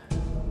this?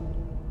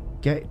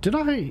 Did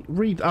I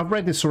read? I've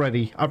read this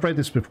already. I've read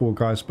this before,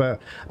 guys,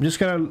 but I'm just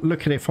going to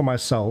look at it for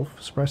myself.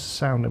 Express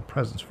sound and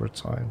presence for a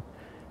time.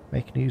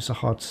 Making the user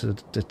hard to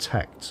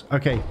detect.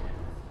 Okay.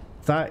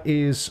 That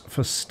is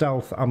for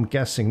stealth, I'm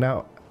guessing.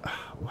 Now,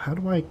 how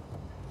do I...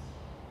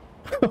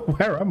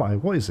 Where am I?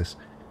 What is this?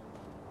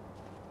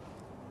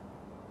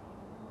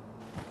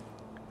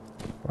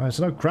 Right, there's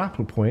no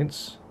grapple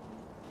points.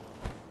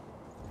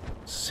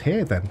 It's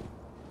here, then.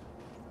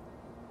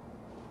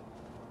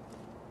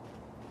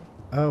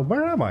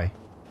 Where am I?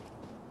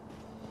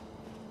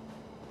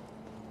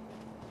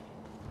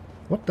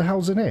 What the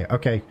hell's in here?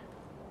 Okay.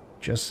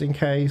 Just in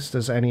case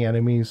there's any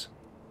enemies.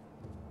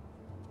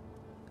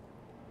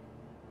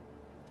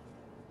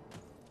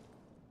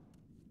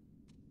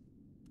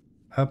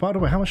 By the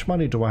way, how much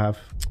money do I have?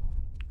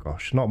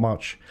 Gosh, not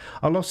much.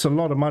 I lost a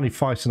lot of money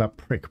fighting that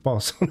prick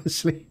boss,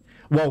 honestly.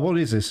 Well, what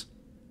is this?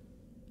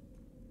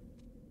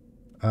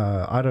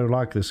 I don't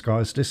like this,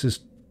 guys. This is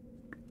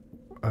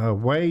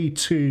way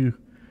too...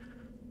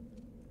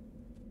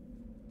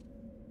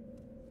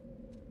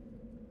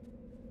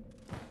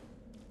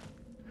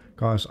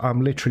 Guys,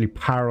 I'm literally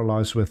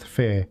paralyzed with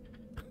fear.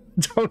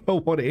 Don't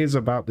know what it is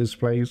about this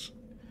place.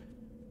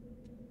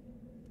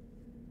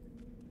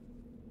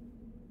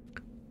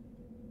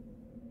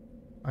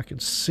 I can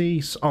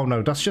see... Oh,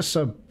 no, that's just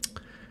a...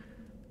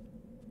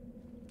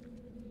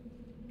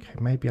 Okay,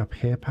 maybe up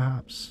here,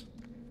 perhaps.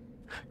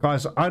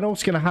 Guys, I know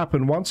what's going to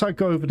happen. Once I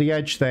go over the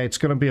edge there, it's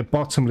going to be a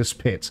bottomless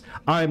pit.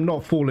 I am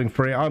not falling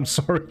for it. I'm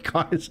sorry,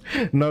 guys.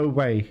 No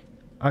way.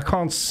 I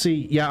can't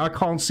see. Yeah, I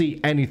can't see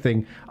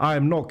anything. I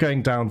am not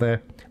going down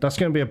there. That's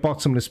going to be a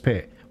bottomless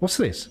pit. What's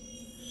this?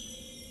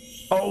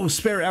 Oh,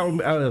 spirit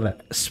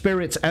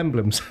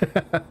emblems.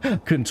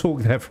 Couldn't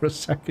talk there for a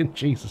second.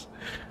 Jesus.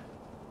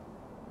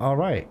 All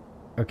right.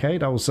 Okay,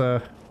 that was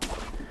a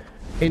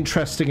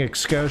interesting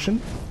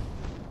excursion.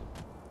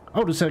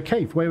 Oh, there's a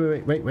cave.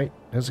 Wait.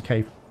 There's a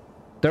cave.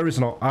 There is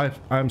not.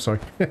 I'm sorry.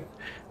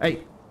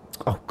 Hey.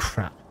 Oh,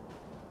 crap.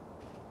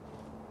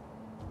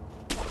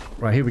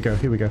 Right, here we go.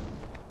 Here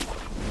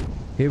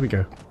we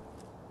go.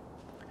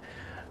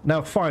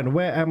 Now, fine.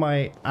 Where am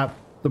I at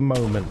the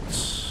moment?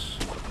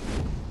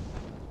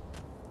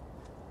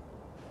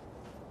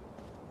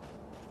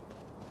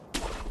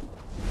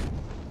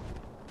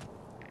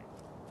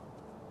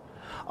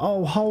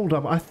 Oh, hold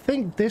up. I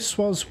think this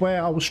was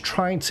where I was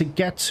trying to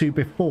get to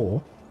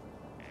before.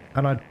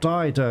 And I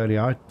died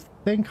earlier. I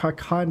think I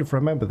kind of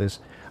remember this.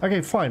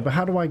 Okay, fine. But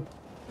how do I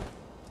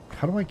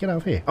get out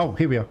of here? Oh,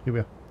 here we are.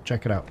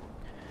 Check it out.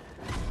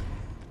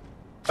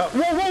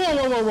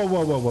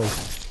 Whoa.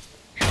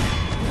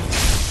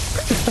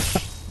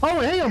 Oh,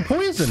 hey, I'm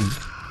poisoned.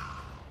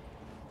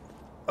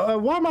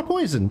 Why am I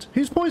poisoned?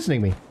 Who's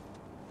poisoning me?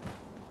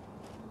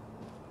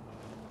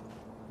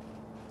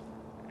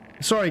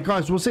 Sorry,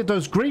 guys, was it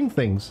those green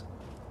things?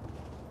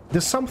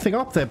 There's something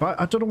up there,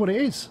 but I don't know what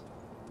it is.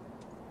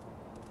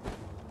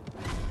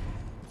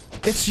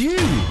 It's you!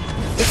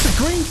 It's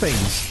the green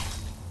things!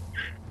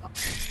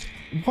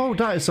 Whoa,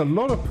 that is a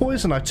lot of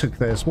poison I took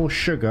there. It's more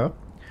sugar.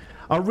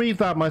 I'll read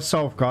that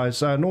myself,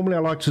 guys. Normally I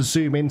like to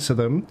zoom into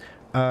them,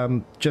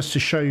 just to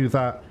show you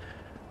that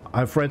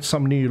I've read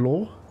some new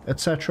lore,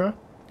 etc.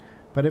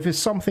 But if it's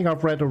something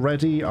I've read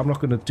already, I'm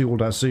not going to do all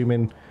that zoom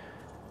in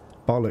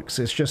bollocks.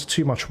 It's just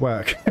too much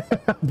work.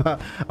 But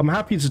I'm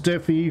happy to do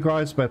it for you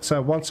guys, but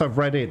once I've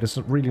read it, there's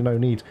really no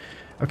need.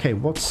 Okay,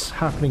 what's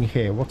happening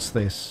here? What's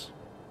this?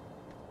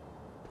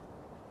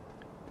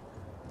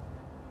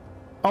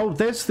 Oh,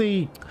 there's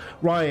the...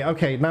 Right,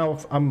 okay, now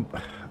I'm...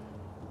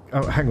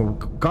 Oh, hang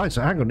on. Guys,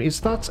 hang on. Is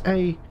that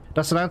a...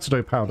 That's an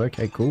antidote powder.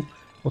 Okay, cool.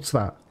 What's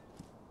that?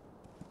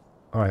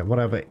 Alright,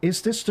 whatever.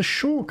 Is this the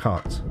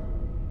shortcut?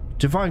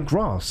 Divine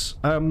Grass.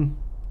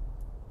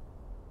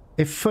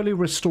 It fully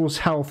restores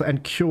health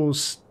and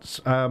cures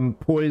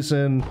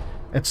poison,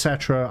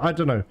 etc. I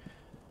don't know.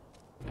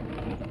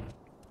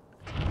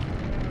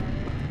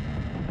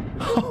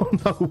 Oh,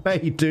 no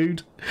way,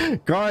 dude.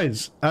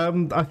 Guys,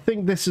 I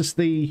think this is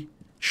the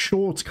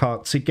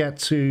shortcut to get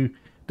to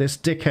this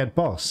dickhead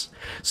boss.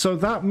 So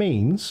that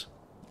means...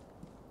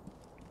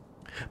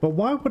 But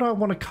why would I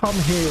want to come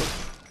here...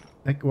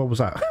 What was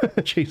that?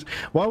 Jeez.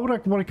 Why would I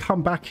want to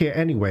come back here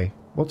anyway?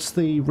 What's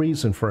the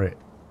reason for it?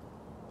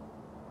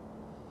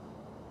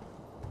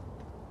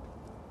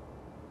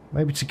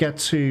 Maybe to get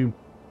to...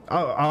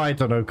 Oh, I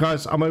don't know.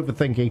 Guys, I'm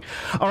overthinking.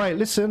 Alright,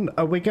 listen.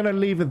 We're going to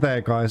leave it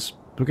there, guys.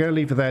 We're going to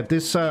leave it there.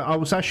 This, I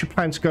was actually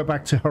planning to go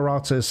back to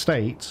Hirata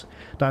Estate.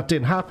 That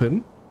didn't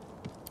happen.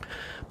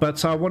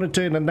 But I want to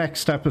do it in the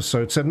next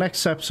episode. So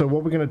next episode,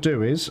 what we're going to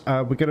do is...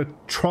 we're going to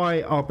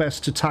try our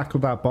best to tackle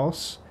that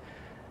boss.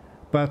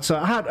 But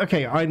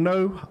okay, I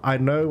know I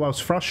was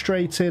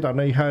frustrated. I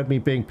know you heard me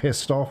being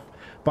pissed off.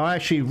 But I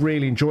actually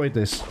really enjoyed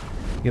this.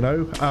 You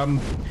know?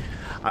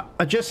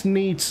 I just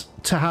need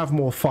to have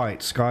more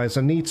fights, guys.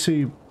 I need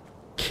to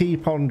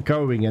keep on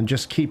going and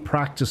just keep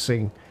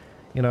practicing.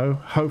 You know,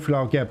 hopefully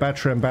I'll get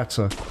better and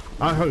better.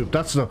 I hope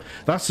that's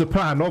the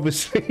plan.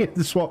 Obviously,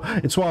 it's what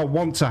I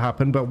want to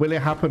happen. But will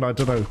it happen? I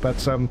don't know.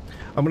 But I'm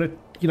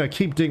gonna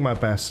keep doing my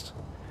best.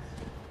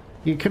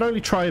 You can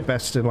only try your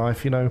best in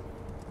life, you know.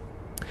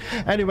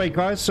 Anyway,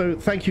 guys, so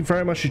thank you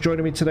very much for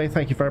joining me today.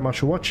 Thank you very much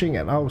for watching,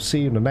 and I will see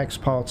you in the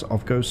next part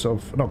of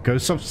not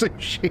Ghost of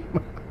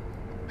Tsushima.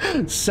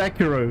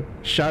 Sekiro,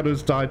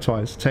 Shadows Die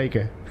Twice. Take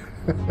care.